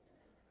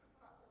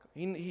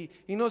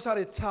 He knows how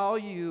to tell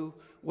you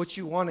what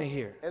you want to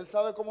hear. Él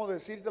sabe cómo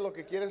decirte lo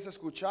que quieres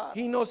escuchar.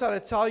 He knows how to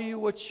tell you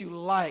what you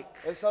like.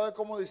 Él sabe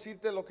cómo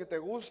decirte lo que te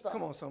gusta.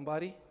 Come on,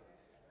 somebody.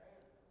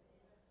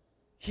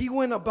 He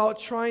went about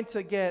trying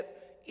to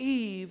get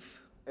Eve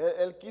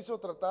Él quiso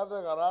tratar de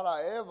agarrar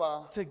a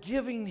Eva, to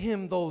giving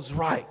him those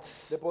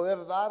rights. de poder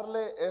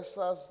darle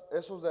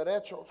esos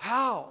derechos.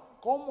 How?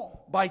 ¿Cómo?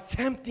 By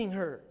tempting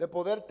her. De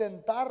poder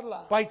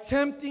tentarla. By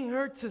tempting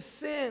her to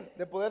sin.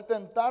 De poder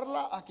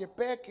tentarla a que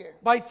peque.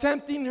 By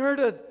tempting her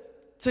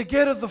to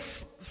get of the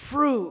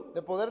fruit.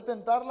 De poder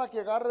tentarla a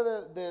que agarre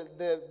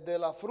de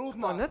la fruta.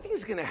 Come on,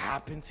 nothing's going to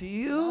happen to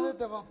Nadie you.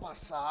 te va a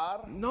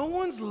pasar. No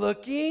one's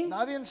looking.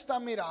 Nadie está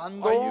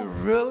mirando. Are you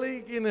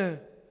really going to?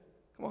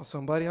 Come on,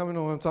 somebody. How many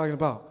know what I'm talking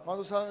about?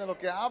 ¿Cuántos saben de lo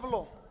que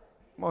hablo?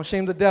 Come on,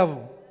 shame the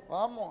devil.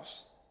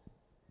 Vamos.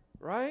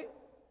 Right?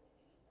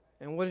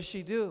 And what did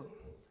she do?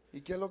 ¿Y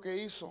qué es lo que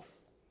hizo?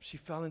 She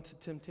fell into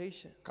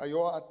temptation.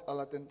 Cayó a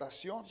la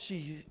tentación.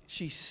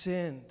 She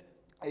sinned.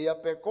 Ella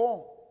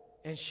pecó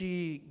And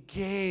she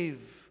gave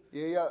y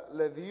ella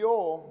le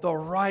dio the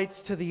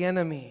rights to the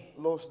enemy.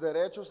 los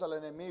derechos al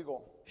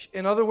enemigo.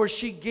 In other words,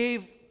 she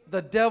gave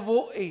the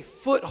devil a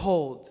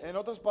foothold En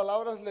otras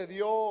palabras, le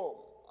dio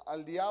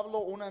al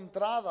diablo una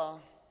entrada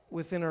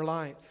within her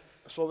life.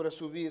 sobre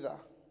su vida.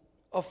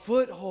 A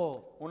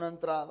foothold. Una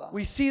entrada.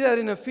 We see that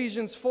in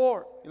Ephesians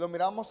 4. Y lo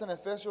miramos en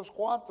Efesios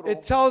 4,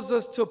 It tells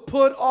us to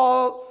put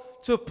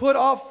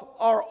off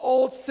our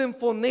old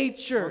sinful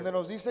nature. donde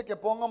nos dice que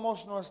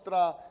pongamos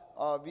nuestra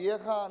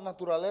vieja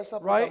naturaleza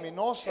Right?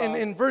 pecaminosa. And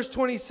in verse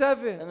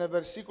 27, En el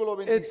versículo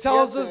it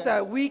tells us 27,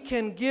 that we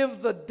can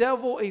give the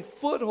devil a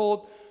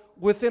foothold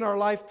within our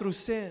life through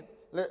sin.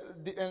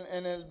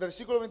 en el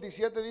versículo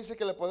 27 dice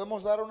que le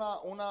podemos dar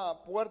una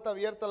puerta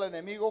abierta al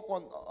enemigo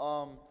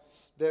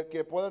de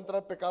que pueda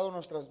entrar pecado en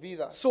nuestras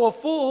vidas. So a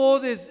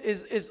foothold is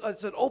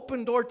it's an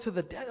open door to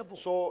the devil.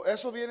 So,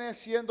 eso viene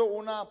siendo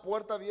una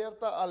puerta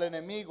abierta al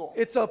enemigo.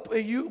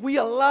 We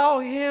allow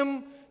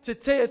him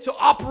to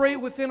operate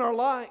within our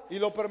life. Y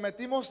lo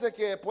permitimos de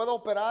que pueda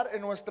operar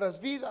en nuestras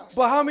vidas.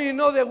 But how many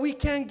know that we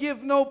can't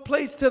give no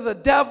place to the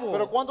devil?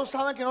 Pero ¿cuántos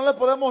saben que no le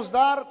podemos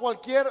dar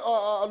cualquier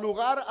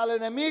lugar al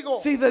enemigo?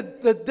 See,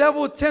 the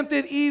devil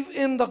tempted Eve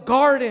in the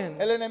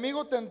garden El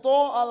enemigo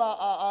tentó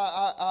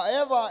a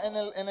Eva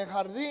en el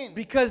jardín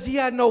because he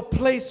had no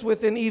place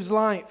within Eve's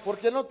life.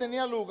 porque no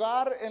tenía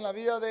lugar en la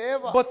vida de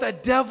Eva. But the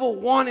devil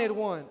wanted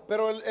one.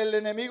 Pero el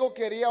enemigo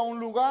quería un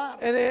lugar.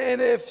 And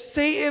if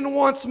Satan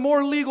wants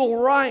more legal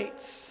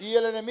rights, Y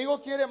el enemigo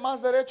quiere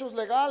más derechos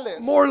legales,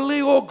 more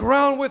legal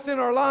ground within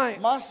our life,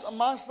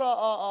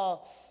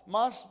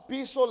 más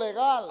piso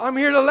legal. I'm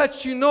here to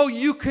let you know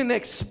you can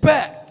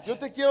expect. Yo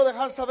te quiero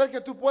dejar saber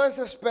que tú puedes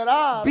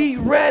esperar Be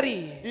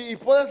ready. y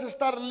puedes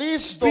estar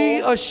listo Be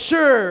y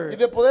assured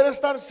de poder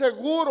estar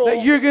seguro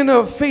that you're going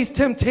to face que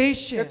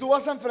temptation. tú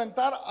vas a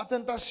enfrentar a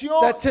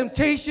tentación. That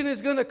temptation is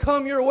going to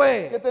come your Que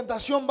way.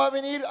 tentación va a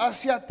venir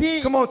hacia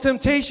ti. Come on,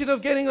 temptation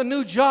of getting a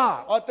new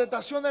job A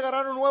tentación de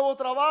agarrar un nuevo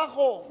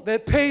trabajo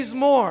that pays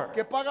more,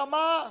 que paga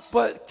más,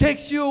 but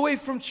takes you away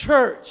from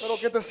church, pero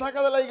que te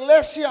saca de la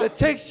iglesia, that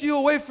takes you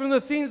away from the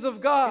things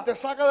of God. te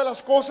saca de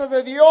las cosas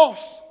de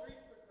Dios.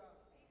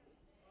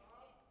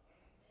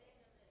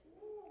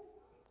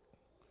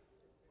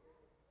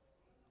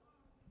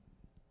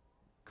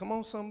 Come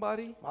on,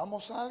 somebody.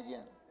 Vamos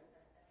alguien.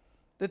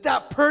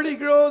 That pretty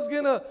girl is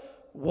going to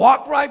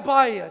walk right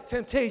by you.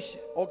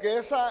 Temptation. O que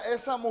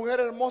esa mujer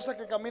hermosa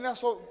que camina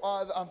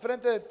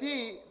enfrente de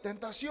ti,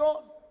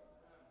 tentación.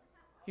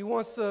 He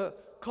wants to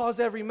cause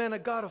every man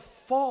of God to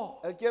fall.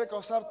 Él quiere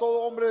causar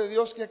todo hombre de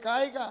Dios que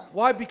caiga.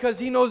 Why? Because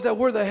he knows that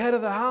we're the head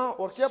of the house.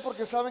 ¿Por qué?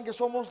 Porque saben que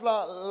somos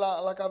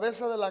la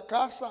cabeza de la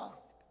casa.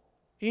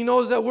 He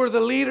knows that we're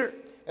the leader.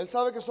 Él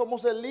sabe que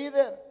somos el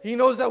líder. He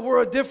knows that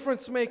we're a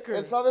difference maker.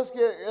 Él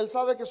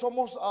sabe que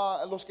somos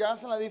los que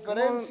hacen la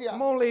diferencia.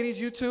 Come on, ladies,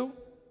 you too.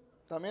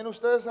 También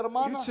ustedes, You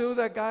hermanas. too,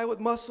 that guy with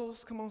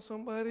muscles. Come on,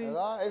 somebody.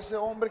 ¿Verdad? Ese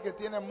hombre que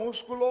tiene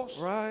músculos.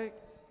 Right.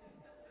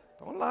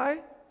 Don't lie.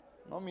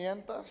 No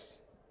mientas.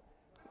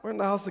 We're in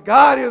the house of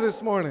God here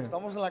this morning.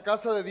 Estamos en la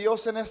casa de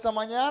Dios en esta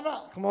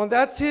mañana. Come on,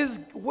 that's his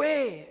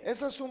way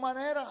Esa es su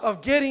manera.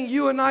 of getting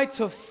you and I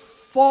to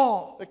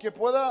fall. De que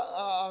pueda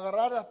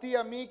agarrar a ti y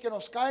a mí, que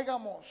nos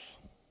caigamos.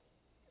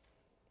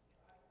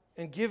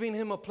 And giving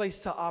him a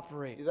place to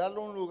operate. Y darle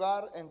un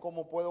lugar en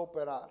cómo puede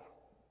operar.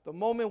 The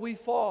moment we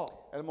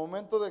fall El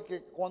momento de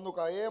que cuando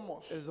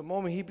caemos is the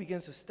moment he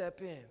begins to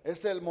step in.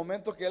 es el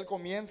momento que Él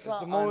comienza It's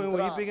the a moment when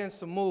he entrar begins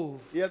to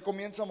move. y Él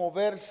comienza a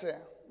moverse.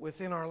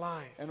 within our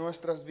life. en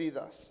nuestras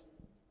vidas.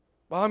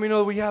 Well, how many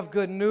know we have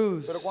good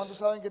news? Pero ¿cuántos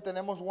saben que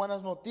tenemos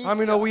buenas noticias? How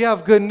many know we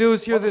have good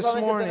news here ¿Cuántos this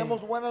saben que morning?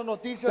 tenemos buenas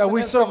noticias That en we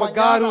esta serve a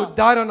God who mañana?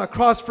 died on the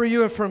cross for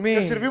you and for me.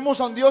 Que servimos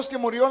a un Dios que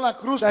murió en la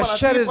cruz That para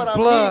shed ti y his para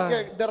blood. mí,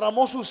 que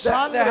derramó su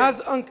That sangre,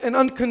 has an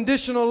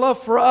unconditional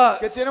love for us.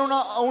 que tiene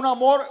un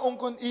amor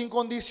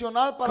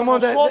incondicional para Come on,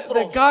 that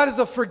nosotros. God is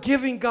a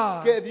forgiving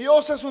God. Que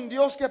Dios es un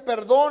Dios que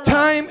perdona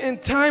Time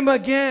and time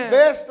again.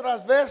 vez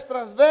tras vez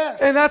tras vez.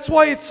 And that's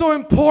why it's so Y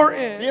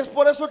important es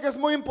por eso que es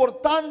muy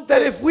importante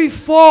that if we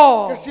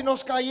fall, que si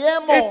nos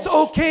caemos, it's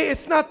okay.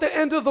 It's not the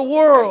end of the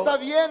world. está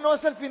bien, no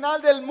es el final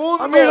del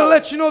mundo. I'm here to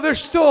let you know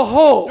there's still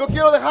hope. Yo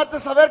quiero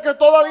dejarte saber que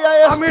todavía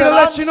hay I'm here to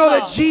let you know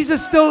that esperanza.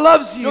 Jesus still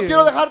loves Yo you.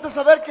 quiero dejarte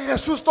saber que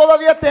Jesús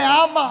todavía te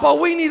ama. But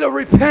we need to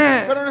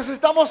repent. Pero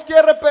necesitamos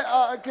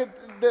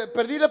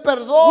pedirle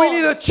perdón. We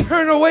need to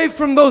turn away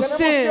from those Tenemos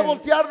que sins.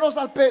 voltearnos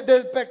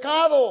del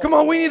pecado. Come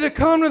on, we need to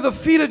come to the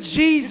feet of Y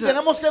Jesus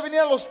tenemos que venir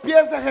a los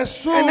pies de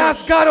Jesús and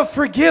ask God to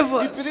forgive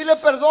y pedirle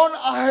us. perdón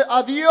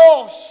a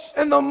Dios.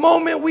 And the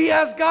moment we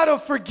ask God to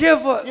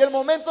forgive us, Y el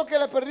momento que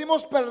le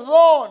perdimos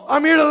perdón,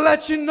 I'm here to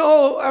let you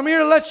know,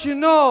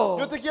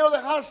 yo te quiero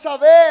dejar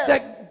saber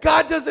that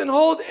God doesn't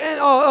hold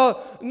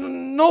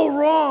no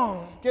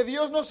wrong. que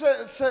Dios no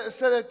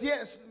se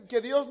detiene, que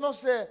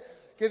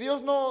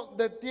Dios no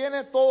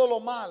detiene todo lo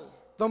mal.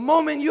 The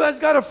moment you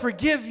ask God to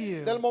forgive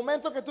you Del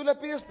momento que tú le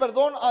pides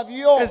perdón a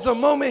Dios, is the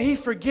moment He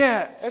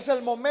forgets. es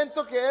el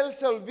momento que Él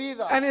se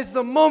olvida. And it's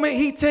the moment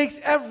He takes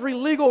every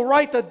legal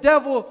right the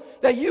devil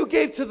that you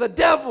gave to the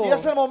devil. Y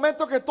es el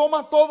momento que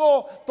toma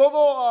todo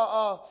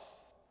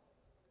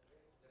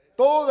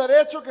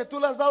derecho que tú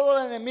le has dado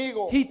al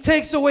enemigo. He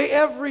takes away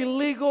every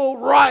legal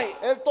right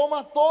Él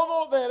toma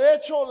todo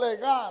derecho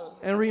legal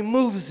and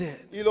removes it.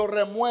 y lo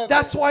remueve.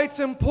 That's why it's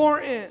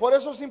important. Por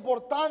eso es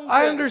importante.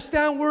 I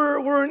understand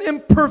we're an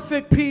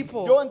imperfect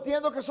people, Yo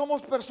entiendo que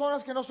somos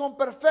personas que no son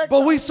perfectas,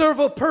 but we serve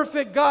a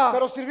perfect God.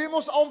 pero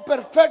servimos a un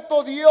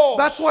perfecto Dios.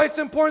 That's why it's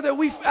important that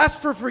we ask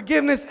for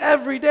forgiveness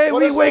every day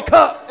Por we eso wake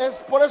up,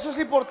 por eso es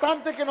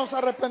importante que nos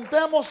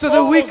arrepentemos so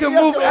todos that we los can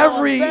días move que nos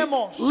every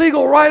levantemos,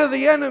 legal right of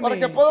the para enemy,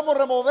 que podamos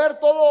remover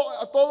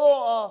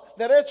todo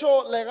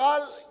derecho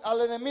legal al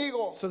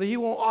enemigo, so that he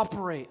won't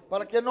operate,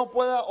 para que no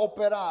pueda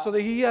operar, so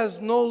that he has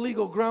no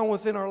legal ground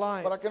within our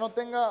life. para que no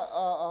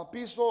tenga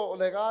piso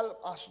legal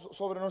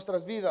sobre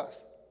nuestras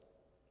vidas.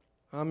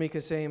 How many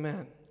can say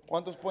amen?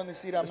 ¿Cuántos pueden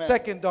decir The amén?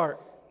 second dart,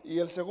 Y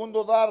el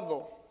segundo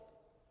dardo,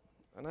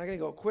 and I'm gonna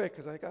go quick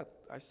because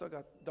I still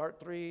got dart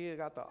 3. I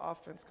got the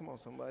offense. Come on,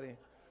 somebody.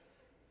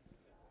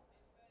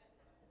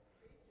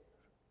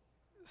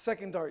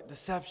 Second dart,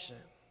 deception.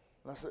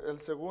 el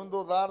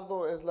segundo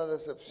dardo es la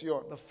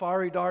decepción, The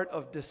fiery dart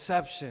of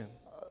deception.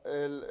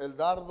 el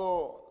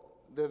dardo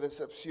de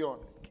decepción.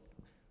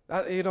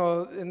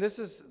 And this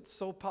is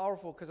so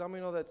powerful because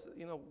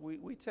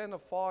we tend to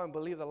fall and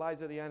believe the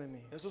lies of the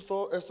enemy.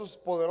 Esto es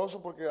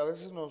poderoso porque a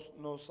veces nos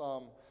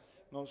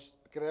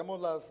creemos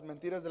las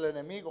mentiras del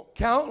enemigo.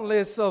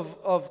 Countless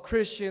of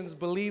Christians,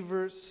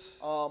 believers,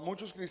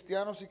 Muchos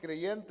cristianos y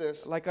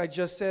creyentes, like I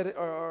just said,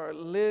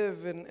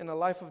 live in a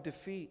life of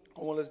defeat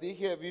como les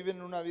dije,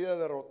 viven una vida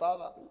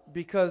derrotada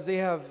because they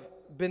have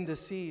been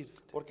deceived.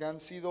 porque han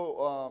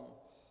sido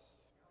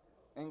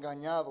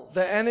engañados.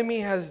 The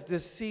enemy has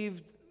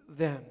deceived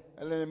them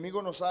El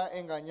enemigo nos ha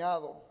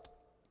engañado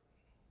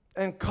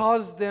and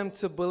caused them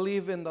to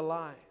believe in the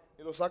lie.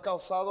 y los ha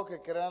causado que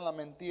crean la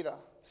mentira.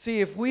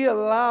 See, if we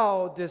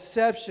allow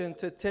deception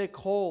to take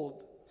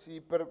hold, Si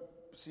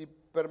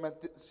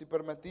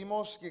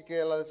permitimos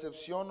que la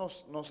decepción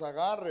nos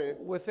agarre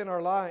within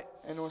our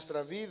lives, en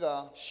nuestra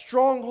vida,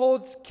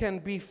 strongholds can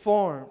be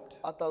formed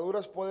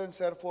ataduras pueden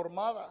ser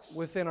formadas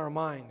within our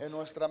minds. en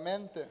nuestra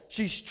mente.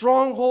 See,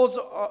 strongholds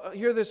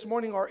here this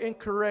morning are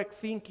incorrect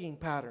thinking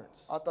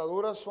patterns.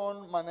 Ataduras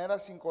son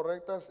maneras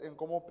incorrectas en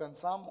cómo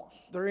pensamos.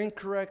 They're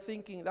incorrect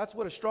thinking. That's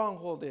what a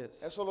stronghold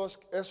is.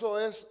 Eso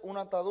es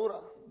una atadura.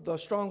 The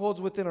strongholds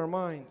within our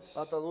minds.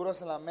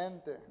 Ataduras en la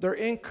mente They're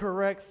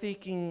incorrect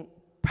thinking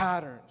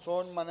patterns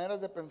son maneras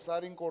de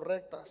pensar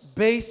incorrectas,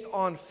 based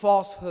on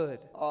falsehood.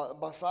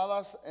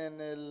 basadas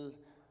en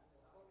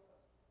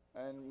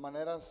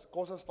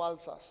cosas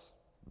falsas.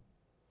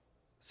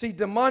 See,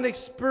 demonic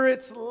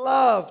spirits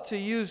love to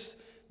use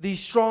these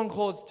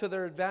strongholds to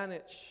their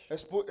advantage.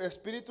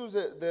 Espíritus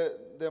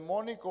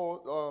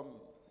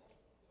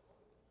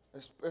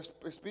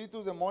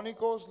espíritus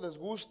demónicos les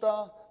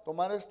gusta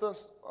tomar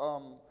estas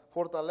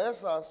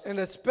fortalezas And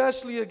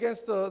especially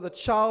against the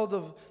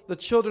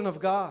children of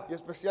God. y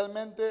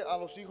especialmente a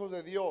los hijos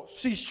de Dios.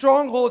 See,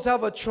 strongholds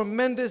have a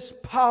tremendous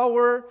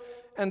power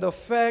and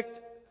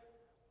effect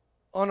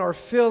on our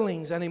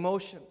feelings and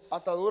emotions.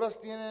 Ataduras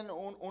tienen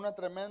una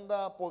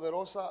tremenda,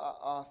 poderosa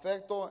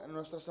afecto en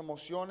nuestras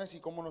emociones y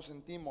cómo nos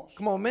sentimos.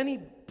 Come on, many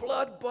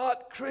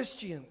blood-bought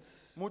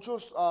Christians,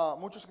 Muchos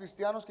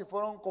cristianos que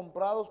fueron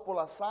comprados por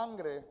la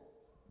sangre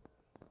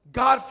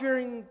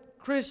God-fearing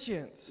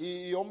Christians,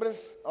 y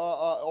hombres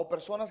o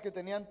personas que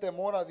tenían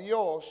temor a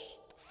Dios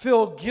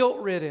feel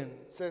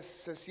guilt-ridden se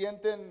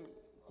sienten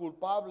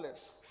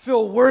culpables feel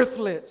o se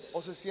worthless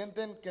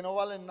sienten que no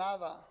valen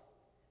nada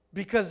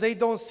because they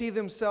don't see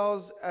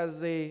themselves as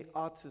they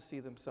ought to see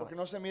themselves. porque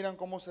no se miran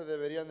como se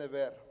deberían de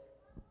ver.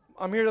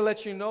 I'm here to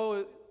let you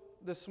know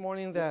this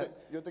morning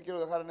Yo te quiero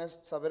dejar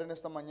saber en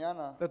esta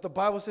mañana that the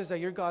Bible says that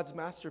you're God's que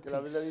la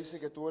Biblia masterpiece. dice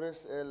que tú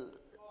eres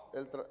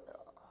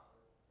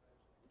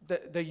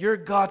That you're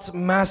God's que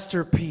tú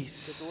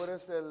masterpiece.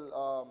 eres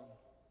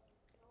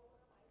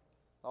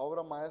la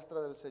obra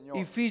maestra del Señor.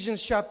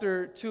 Ephesians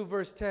chapter 2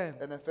 verse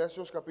 10. En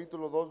Efesios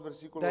capítulo 2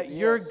 versículo That 10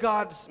 you're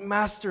God's que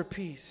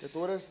masterpiece.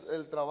 tú eres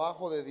el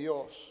trabajo de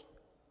Dios.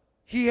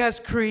 He has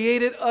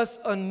created us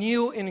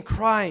anew in Y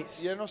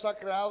Christ Él nos ha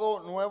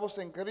creado nuevos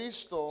en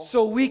Cristo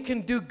so we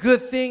can do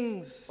good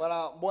things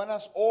para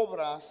buenas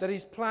obras that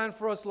He's planned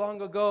for us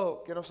long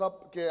ago.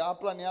 que ha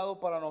planeado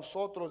para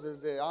nosotros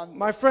desde antes.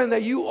 My friend,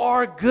 that you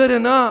are good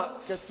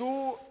enough. Que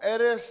tú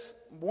eres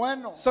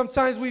bueno.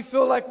 Sometimes we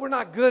feel like we're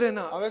not good A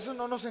enough. veces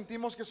no nos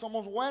sentimos que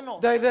somos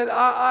buenos That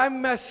I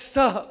messed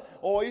up.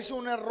 o hice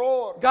un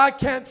error. God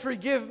can't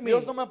forgive me.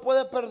 Dios no me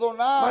puede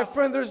perdonar. My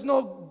friend, there's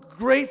no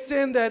great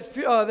sin that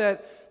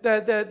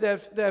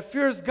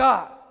fears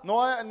God. No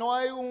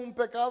hay un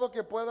pecado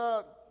que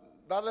pueda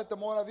darle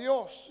temor a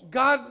Dios.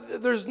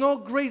 God, there's no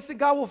grace that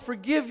God will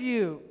forgive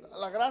you.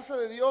 La gracia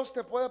de Dios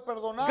te puede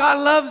perdonar. God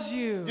loves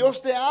you. Dios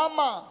te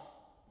ama.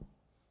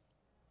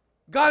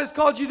 God has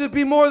called you to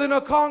be more than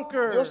a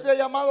conqueror. Dios te ha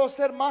llamado a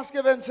ser más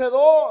que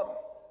vencedor.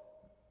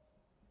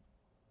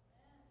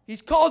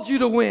 He's called you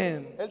to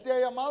win. Él te ha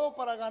llamado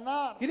para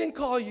ganar. He didn't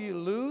call you to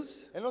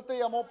lose. Él no te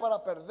llamó para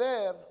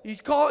perder.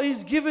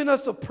 He's given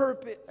us a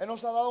purpose. Él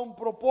nos ha dado un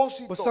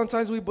propósito. But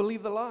sometimes we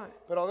believe the lie.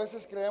 Pero a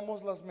veces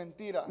creemos las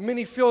mentiras.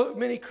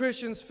 Many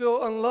Christians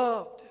feel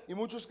unloved, Y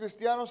muchos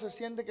cristianos se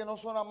sienten que no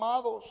son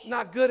amados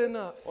not good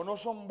enough o no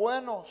son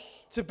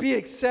buenos to be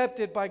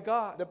accepted by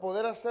God de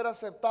poder ser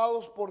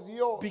aceptados por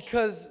Dios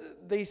because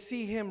they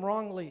see Him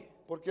wrongly.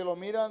 porque lo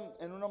miran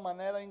en una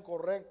manera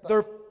incorrecta.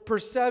 Their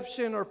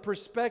perception or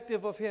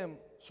perspective of Him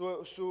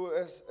Su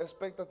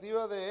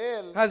expectativa de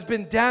Él has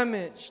been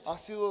damaged, ha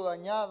sido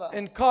dañada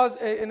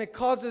and it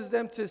causes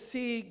them to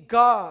see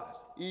God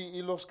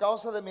y los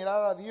causa de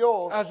mirar a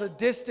Dios as a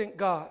distant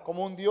God,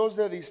 como un Dios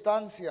de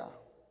distancia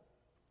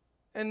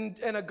and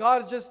a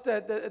God just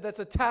that's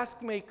a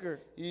taskmaker,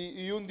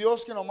 y un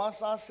Dios que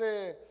nomás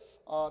hace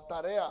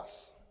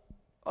tareas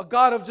a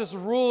God of just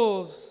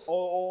rules,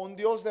 o un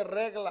Dios de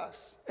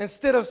reglas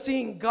instead of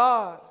seeing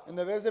God en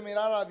vez de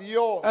mirar a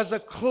Dios as a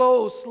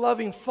close,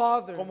 loving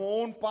Father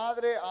como un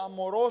Padre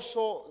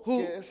amoroso Who-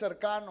 que es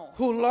cercano,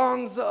 who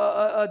longs,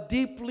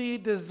 deeply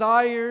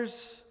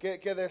desires, que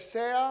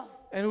desea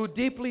and who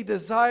deeply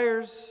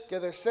desires que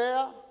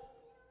desea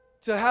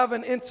to have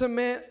an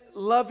intimate,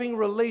 loving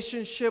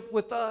relationship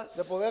with de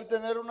us. poder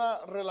tener una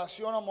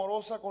relación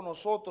amorosa con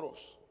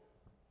nosotros.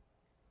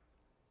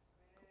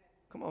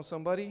 Come on,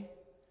 somebody.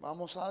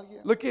 Vamos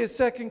alguien. Look at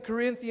 2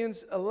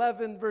 Corinthians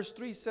 11, verse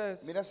 3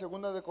 says, Mira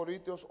 2 de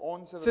Corintios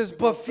 11 says,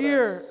 versículo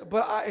 3.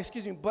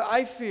 but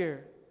I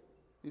fear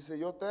Dice,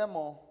 yo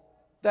temo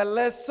that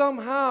lest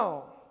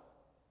somehow,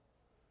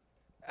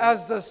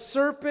 as the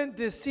serpent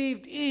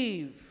deceived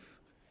Eve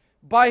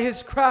by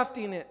his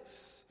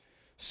craftiness,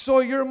 so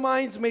your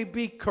minds may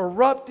be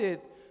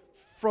corrupted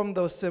from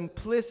the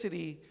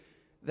simplicity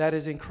that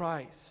is in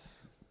Christ.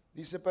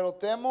 Dice, pero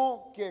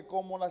temo que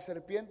como la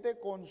serpiente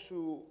con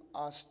su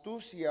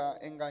astucia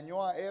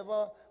engañó a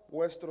Eva,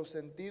 vuestros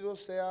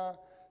sentidos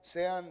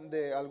sean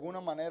de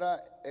alguna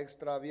manera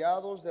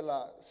extraviados de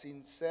la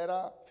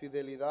sincera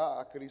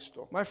fidelidad a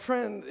Cristo. My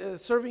friend,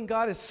 serving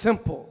God is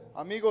simple.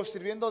 Amigos,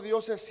 sirviendo a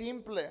Dios es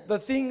simple. The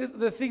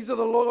things of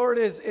the Lord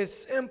is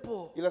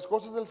simple. Y las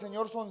cosas del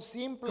Señor son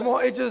simples. Come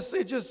on, it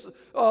just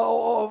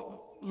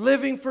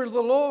living for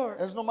the Lord.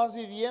 Es nomás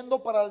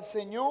viviendo para el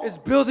Señor It's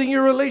building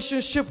your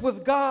relationship with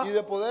y God.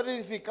 de poder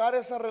edificar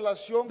esa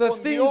relación The con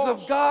things Dios.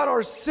 of God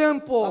are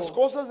simple, Las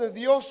cosas de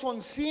Dios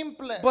son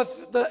simples,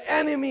 but the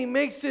enemy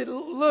makes it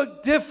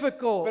look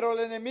difficult. pero el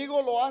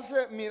enemigo lo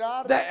hace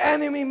mirar, The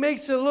enemy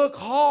makes it look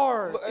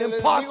hard, el enemigo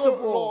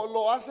impossible.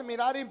 lo hace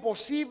mirar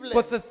imposible.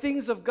 But the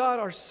things of God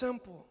are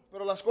simple.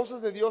 Pero las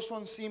cosas de Dios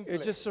son It's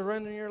simples. just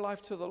surrendering your life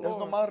to the Es Lord.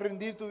 nomás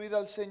rendir tu vida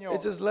al Señor.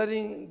 It's just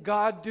letting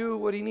God do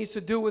what He needs to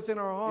do within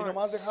our Y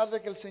nomás hearts. dejar de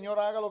que el Señor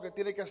haga lo que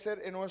tiene que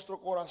hacer en nuestro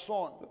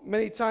corazón.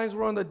 Many times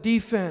we're on the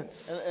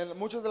defense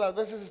Muchas de las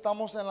veces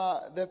estamos en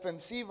la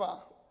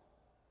defensiva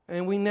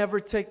and we never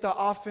take the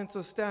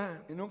offensive stand.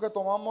 y nunca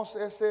tomamos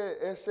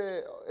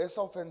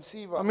esa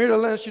ofensiva. I'm here to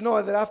let you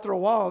know that after a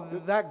while,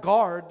 that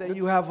guard that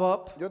you have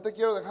up, Yo te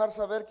quiero dejar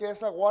saber que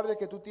esa guardia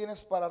que tú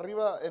tienes para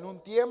arriba en un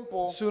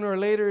tiempo, sooner or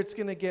later it's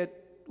going to get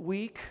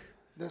weak.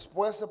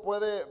 después se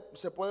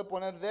puede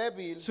poner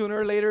débil Sooner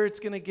or later it's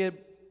going to get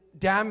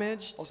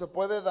damaged o se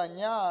puede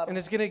dañar and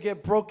it's going to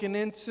get broken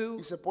into.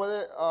 y se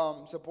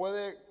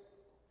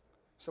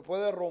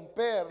puede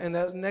romper And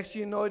the next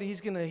you know it,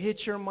 He's going to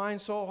hit your mind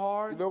so y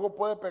hard luego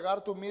puede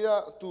pegar tu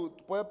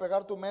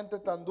mente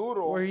tan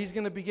duro where He's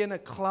going to begin to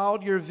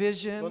cloud your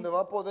vision. donde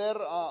va a poder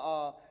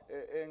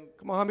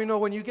Come on, how many know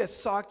when you get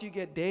socked, you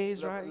get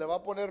dazed, le right? va a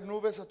poner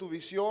nubes a tu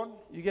visión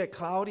You get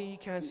cloudy, you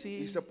can't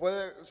see. y se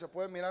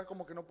puede mirar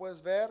como que no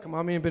puedes ver. Come on,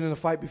 how many have been in a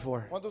fight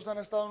before, ¿Cuántos han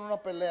estado en una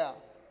pelea?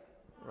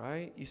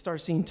 right? You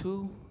start seeing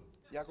 2,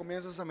 Ya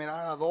comienzas a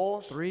mirar a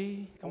 2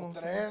 3, come o on.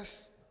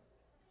 3.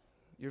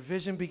 Your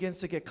vision begins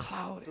to get Tu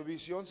clouded.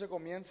 visión se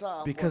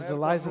comienza a Because poner the con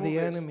lies of the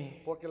nubes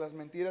enemy. porque las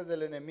mentiras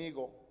del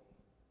enemigo,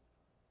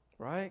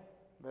 Right?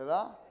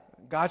 ¿verdad?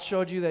 God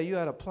showed you that you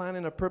had a plan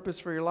and a purpose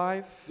for your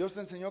life. Dios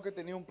te enseñó que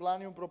tenía un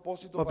plan y un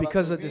propósito But para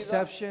because tu of vida,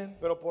 deception,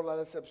 pero por la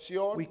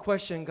decepción We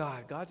question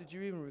God. God, did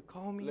you even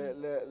recall me?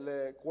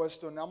 le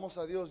cuestionamos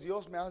a Dios.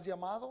 Dios, ¿me has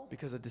llamado?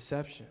 Because of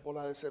deception. Por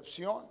la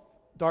decepción.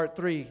 Dart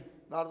 3,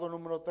 Dardo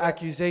número 3.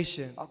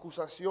 accusation.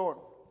 Acusación.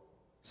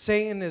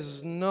 Satan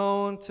is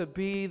known to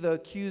be the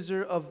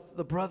accuser of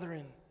the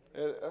brethren.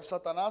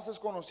 Satanás es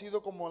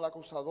conocido como el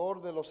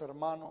acusador de los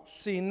hermanos.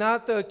 See,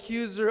 not the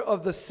accuser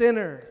of the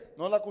sinner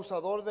No el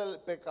acusador del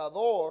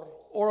pecador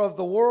or of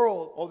the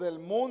world, o del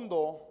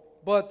mundo,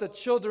 but the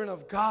children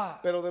of God.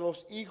 pero de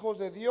los hijos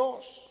de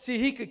Dios. See,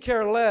 he could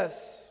care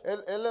less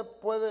Él le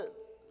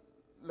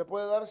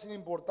puede dar sin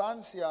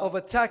importancia of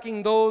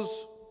attacking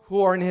those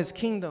who are in his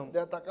kingdom. de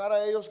atacar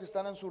a ellos que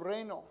están en su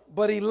reino.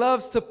 But he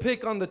loves to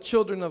pick on the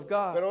children of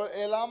God. Pero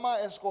él ama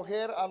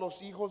escoger a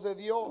los hijos de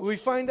Dios. We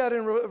find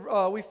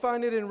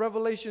it in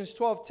Revelations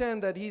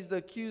 12:10 that he's the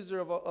accuser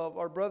of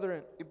our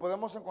brethren. Y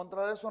podemos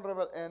encontrar eso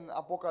en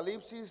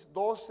Apocalipsis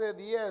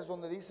 12:10,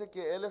 donde dice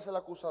que él es el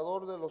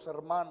acusador de los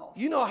hermanos.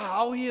 You know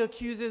how he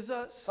accuses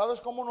us? ¿Sabes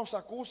cómo nos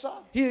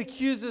acusa? He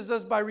accuses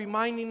us by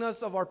reminding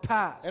us of our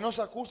past, Él nos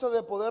acusa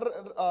de poder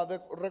de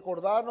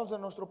recordarnos de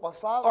nuestro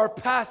pasado, our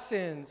past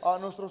sins, a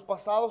nuestros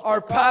pasados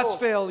our pecados, past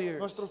failures,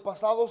 nuestros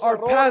pasados our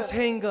past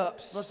errores,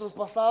 hang-ups. nuestros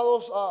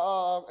pasados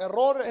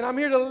errores. And I'm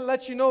here to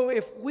let you know,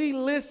 if we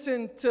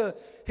listen to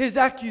his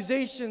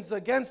accusations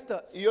against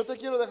us, Y yo te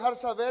quiero dejar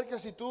saber que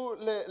si tú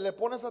le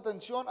pones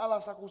atención a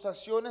las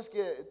acusaciones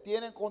que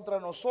tienen contra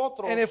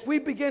nosotros, and if we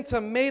begin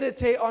to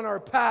meditate on our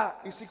past,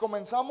 y si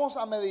comenzamos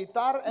a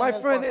meditar en my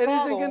el friend, it isn't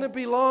pasado, going to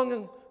be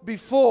long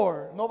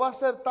before no va a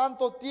ser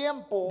tanto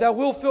tiempo that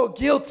we'll feel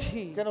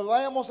guilty, que nos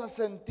vayamos a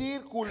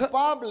sentir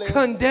culpables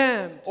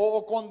condemned,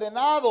 o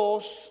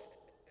condenados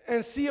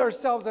and see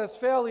ourselves as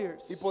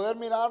failures. y poder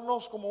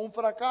mirarnos como un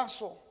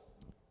fracaso.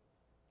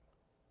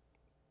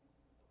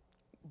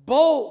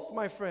 Both,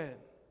 my friend,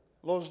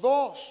 Los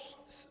dos,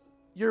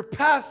 your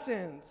past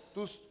sins,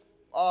 tus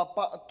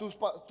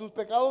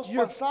pecados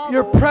your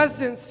pasados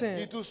present y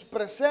sins, tus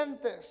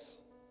presentes,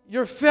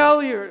 your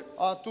failures,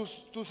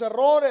 tus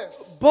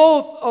errores,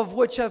 both of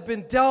which have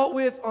been dealt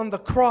with on the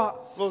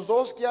cross. los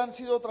dos que han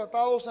sido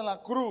tratados en la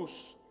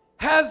cruz.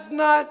 Has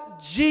not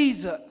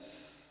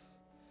Jesus,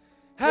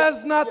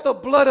 has not the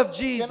blood of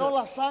Que no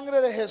la Jesus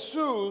sangre de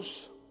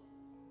Jesús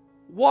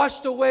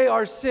washed away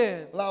our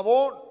sin?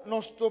 lavó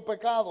nuestros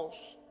pecados.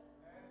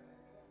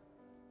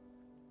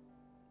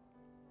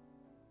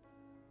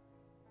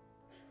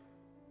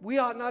 We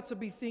ought not to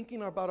be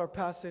thinking about our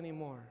past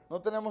anymore. No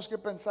tenemos que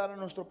pensar en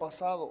nuestro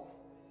pasado.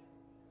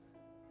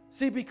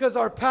 See, because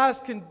our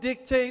past can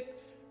dictate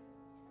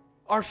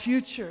our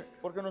future.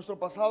 Porque nuestro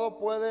pasado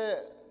puede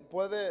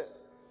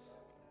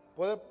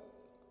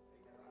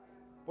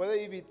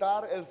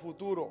evitar el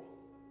futuro.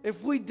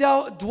 If we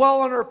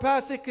dwell on our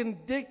past, it can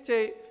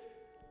dictate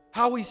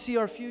how we see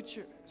our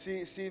future.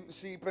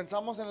 Si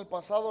pensamos en el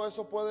pasado,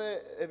 eso puede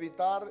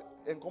evitar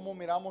en cómo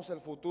miramos el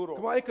futuro.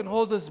 Come on, it can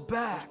hold us Nos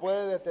back.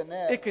 puede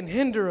detener. It can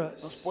hinder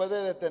Nos us.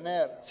 puede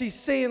detener. See,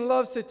 Satan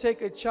loves to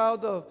take a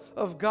child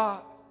of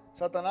God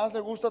Satanás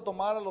le gusta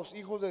tomar a los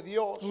hijos de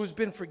Dios who's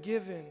been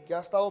forgiven, que ha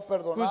estado who's been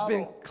perdonado, que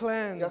ha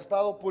cleansed,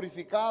 estado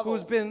purificado,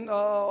 who's been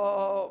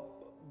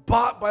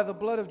bought by the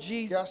blood of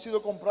que ha Jesus. sido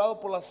comprado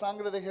por la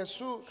sangre de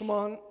Jesús. Come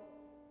on.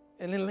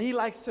 And then he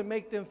likes to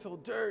make them feel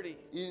dirty.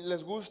 Y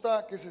les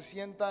gusta que se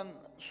sientan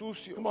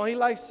sucios Come on, he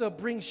likes to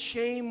bring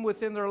shame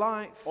within their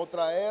life. o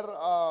traer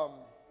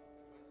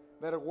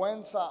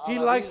vergüenza a He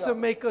la likes vida. to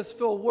make us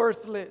feel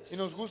worthless. Y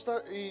nos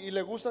gusta y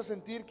le gusta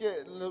sentir que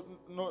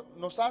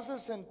nos hace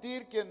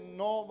sentir que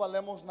no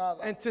valemos nada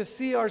And to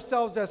see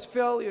ourselves as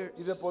failures.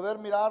 y de poder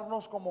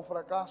mirarnos como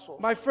fracasos.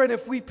 My friend,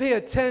 if we pay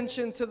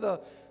attention to the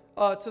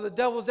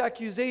devil's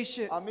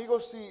accusation,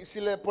 Amigos, si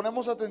le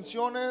ponemos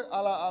atención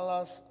a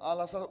las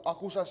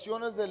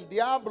acusaciones del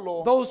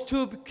diablo, those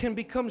two can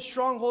become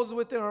strongholds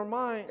within our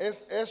mind.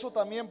 eso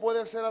también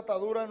puede ser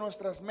atadura en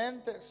nuestras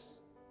mentes.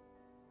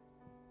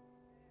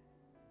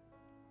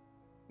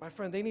 My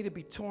friend, they need to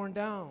be torn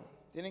down.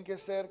 Tienen que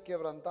ser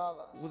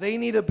quebrantadas, They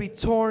need to be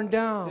torn tienen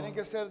down.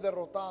 que ser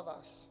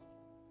derrotadas,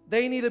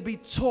 They need to be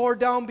torn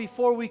down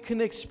before we can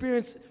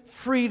experience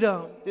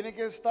freedom. tienen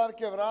que estar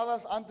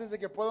quebradas antes de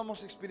que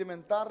podamos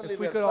experimentar If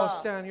we could all libertad.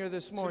 stand here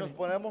this morning.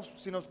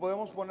 Si nos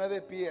podemos poner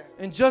de pie.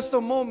 In just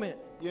a moment,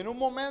 Y en un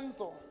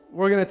momento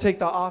we're going to take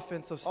the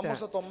offensive vamos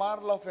stance. a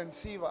tomar la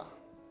ofensiva.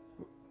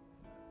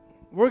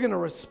 We're going to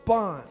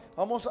respond.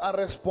 Vamos a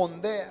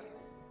responder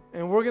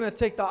And we're going to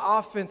take the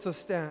offensive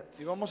stance.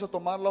 y vamos a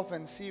tomar la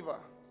ofensiva.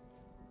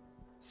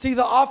 See,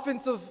 the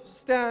offensive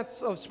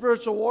stance of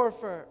spiritual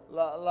warfare,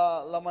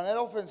 La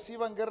manera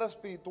ofensiva en guerra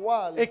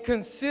espiritual it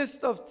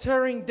consists of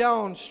tearing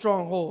down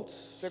strongholds.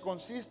 se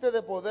consiste de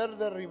poder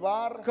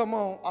derribar Come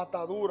on.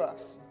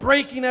 ataduras,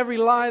 Breaking every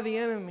lie of the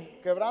enemy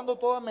quebrando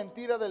toda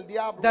mentira del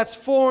diablo that's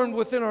formed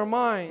within our que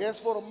minds. es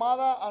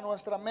formada a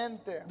nuestra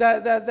mente.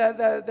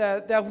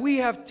 That we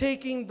have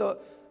taken the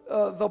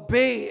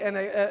bait and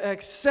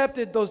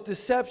accepted those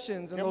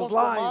deceptions and Que hemos those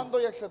lies. tomado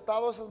y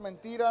aceptado esas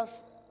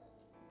mentiras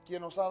que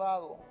nos ha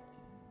dado.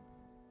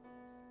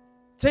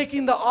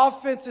 Taking the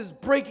offense is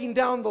breaking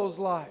down those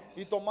lies.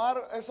 Y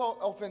tomar esa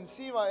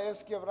ofensiva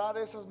es quebrar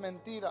esas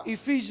mentiras.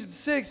 Ephesians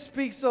 6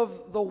 speaks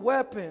of the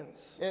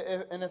weapons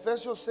En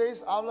Efesios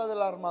 6 habla de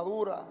la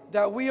armadura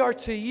that we are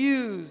to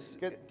use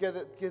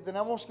que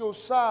tenemos que in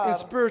usar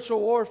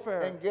spiritual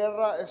warfare. en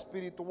guerra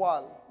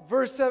espiritual.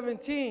 Verse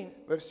 17,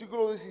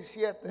 Versículo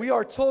 17 we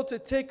are told to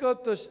take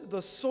up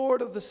the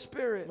sword of the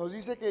Spirit. nos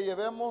dice que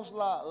llevemos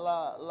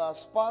la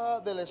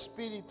espada del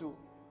Espíritu,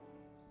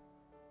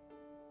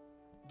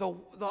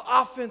 The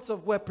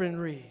offensive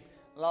weaponry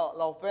la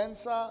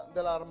ofensa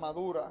de la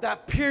armadura,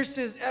 that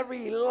pierces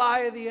every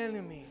lie of the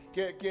enemy.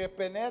 que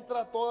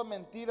penetra toda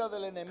mentira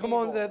del enemigo, Come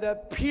on,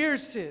 that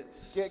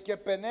pierces que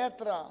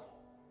penetra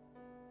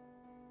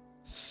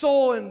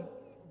soul and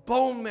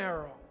bone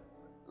marrow,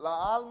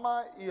 la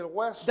alma y el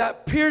hueso,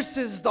 that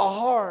pierces the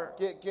heart.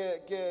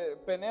 que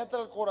penetra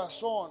el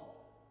corazón.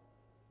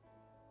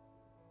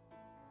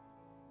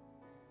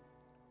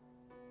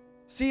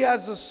 See,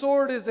 as the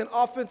sword is an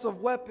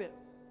offensive weapon,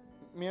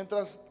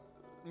 Mientras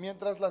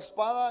la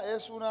espada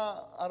es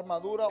una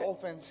armadura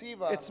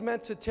ofensiva, it's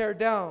meant to tear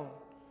down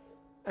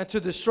and to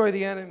destroy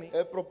the enemy.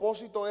 el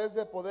propósito es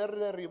de poder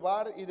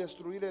derribar y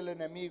destruir el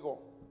enemigo.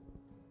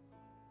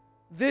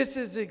 This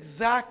is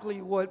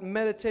exactly what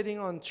meditating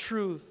on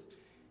truth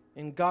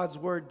in God's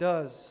word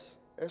does.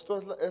 Esto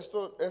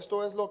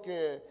es lo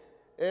que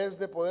es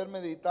de poder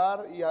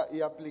meditar y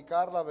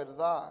aplicar la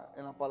verdad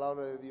en la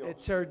palabra de Dios, It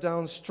tears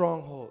down de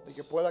strongholds,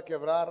 que pueda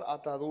quebrar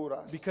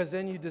ataduras, because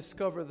then you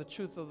discover the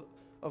truth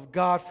of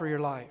God for your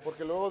life.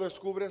 porque luego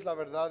descubres la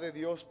verdad de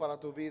Dios para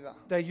tu vida,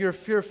 That you're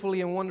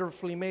fearfully and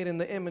wonderfully made in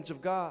the image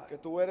of God. que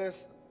tú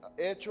eres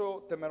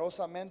hecho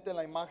temerosamente en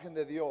la imagen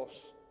de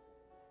Dios.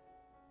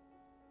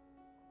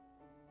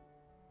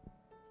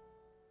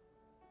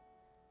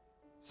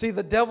 See,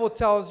 the devil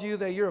tells you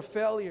that you're a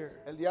failure.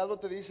 El diablo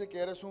te dice que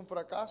eres un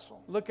fracaso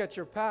Look at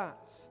your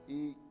past.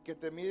 y que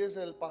te mires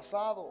el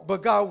pasado,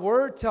 But God's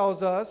word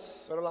tells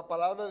us pero la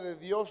palabra de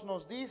Dios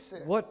nos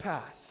dice, what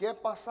past? ¿qué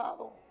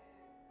pasado?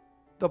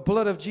 The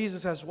blood of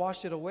Jesus has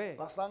washed it away.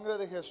 La sangre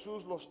de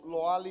Jesús lo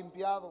ha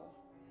limpiado.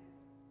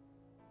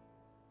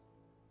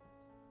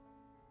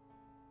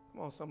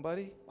 Come on,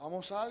 somebody.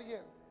 Vamos a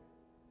alguien.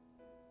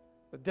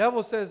 The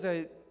devil says that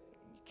you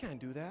can't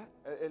do that.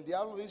 El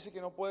diablo dice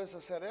que no puedes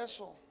hacer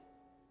eso.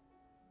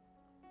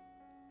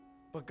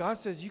 But God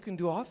says you can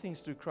do all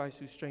things through Christ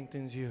who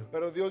strengthens you.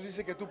 Pero Dios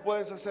dice que tú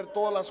puedes hacer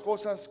todas las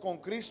cosas con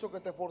Cristo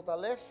que te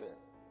fortalece.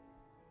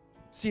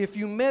 See, if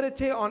you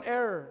meditate on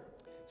error,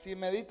 Si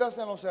meditas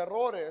en los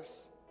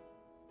errores,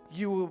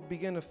 you will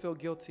begin to feel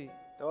guilty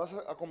te vas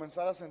a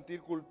comenzar a sentir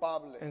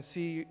culpable and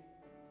see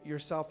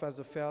yourself as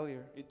a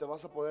failure. y te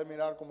vas a poder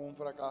mirar como un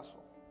fracaso.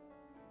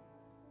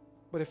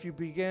 But if you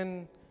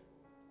begin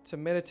to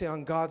meditate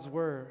on God's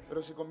word,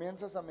 Pero si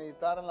comienzas a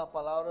meditar en la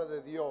palabra de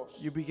Dios,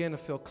 you begin to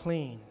feel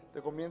clean te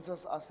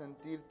comienzas a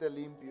sentirte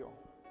limpio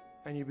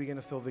and you begin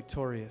to feel y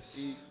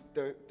victorious.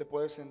 te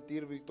puedes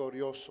sentir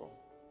victorioso.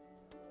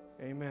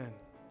 Amen.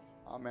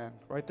 Amén.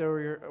 Right there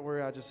where we're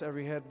at, just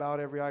every head bowed,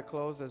 every eye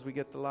closed as we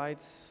get the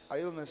lights.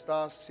 Ahí donde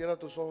estás, cierra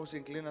tus ojos,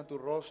 inclina tu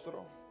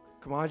rostro.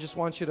 Come on, I just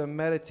want you to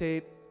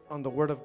meditate on the word of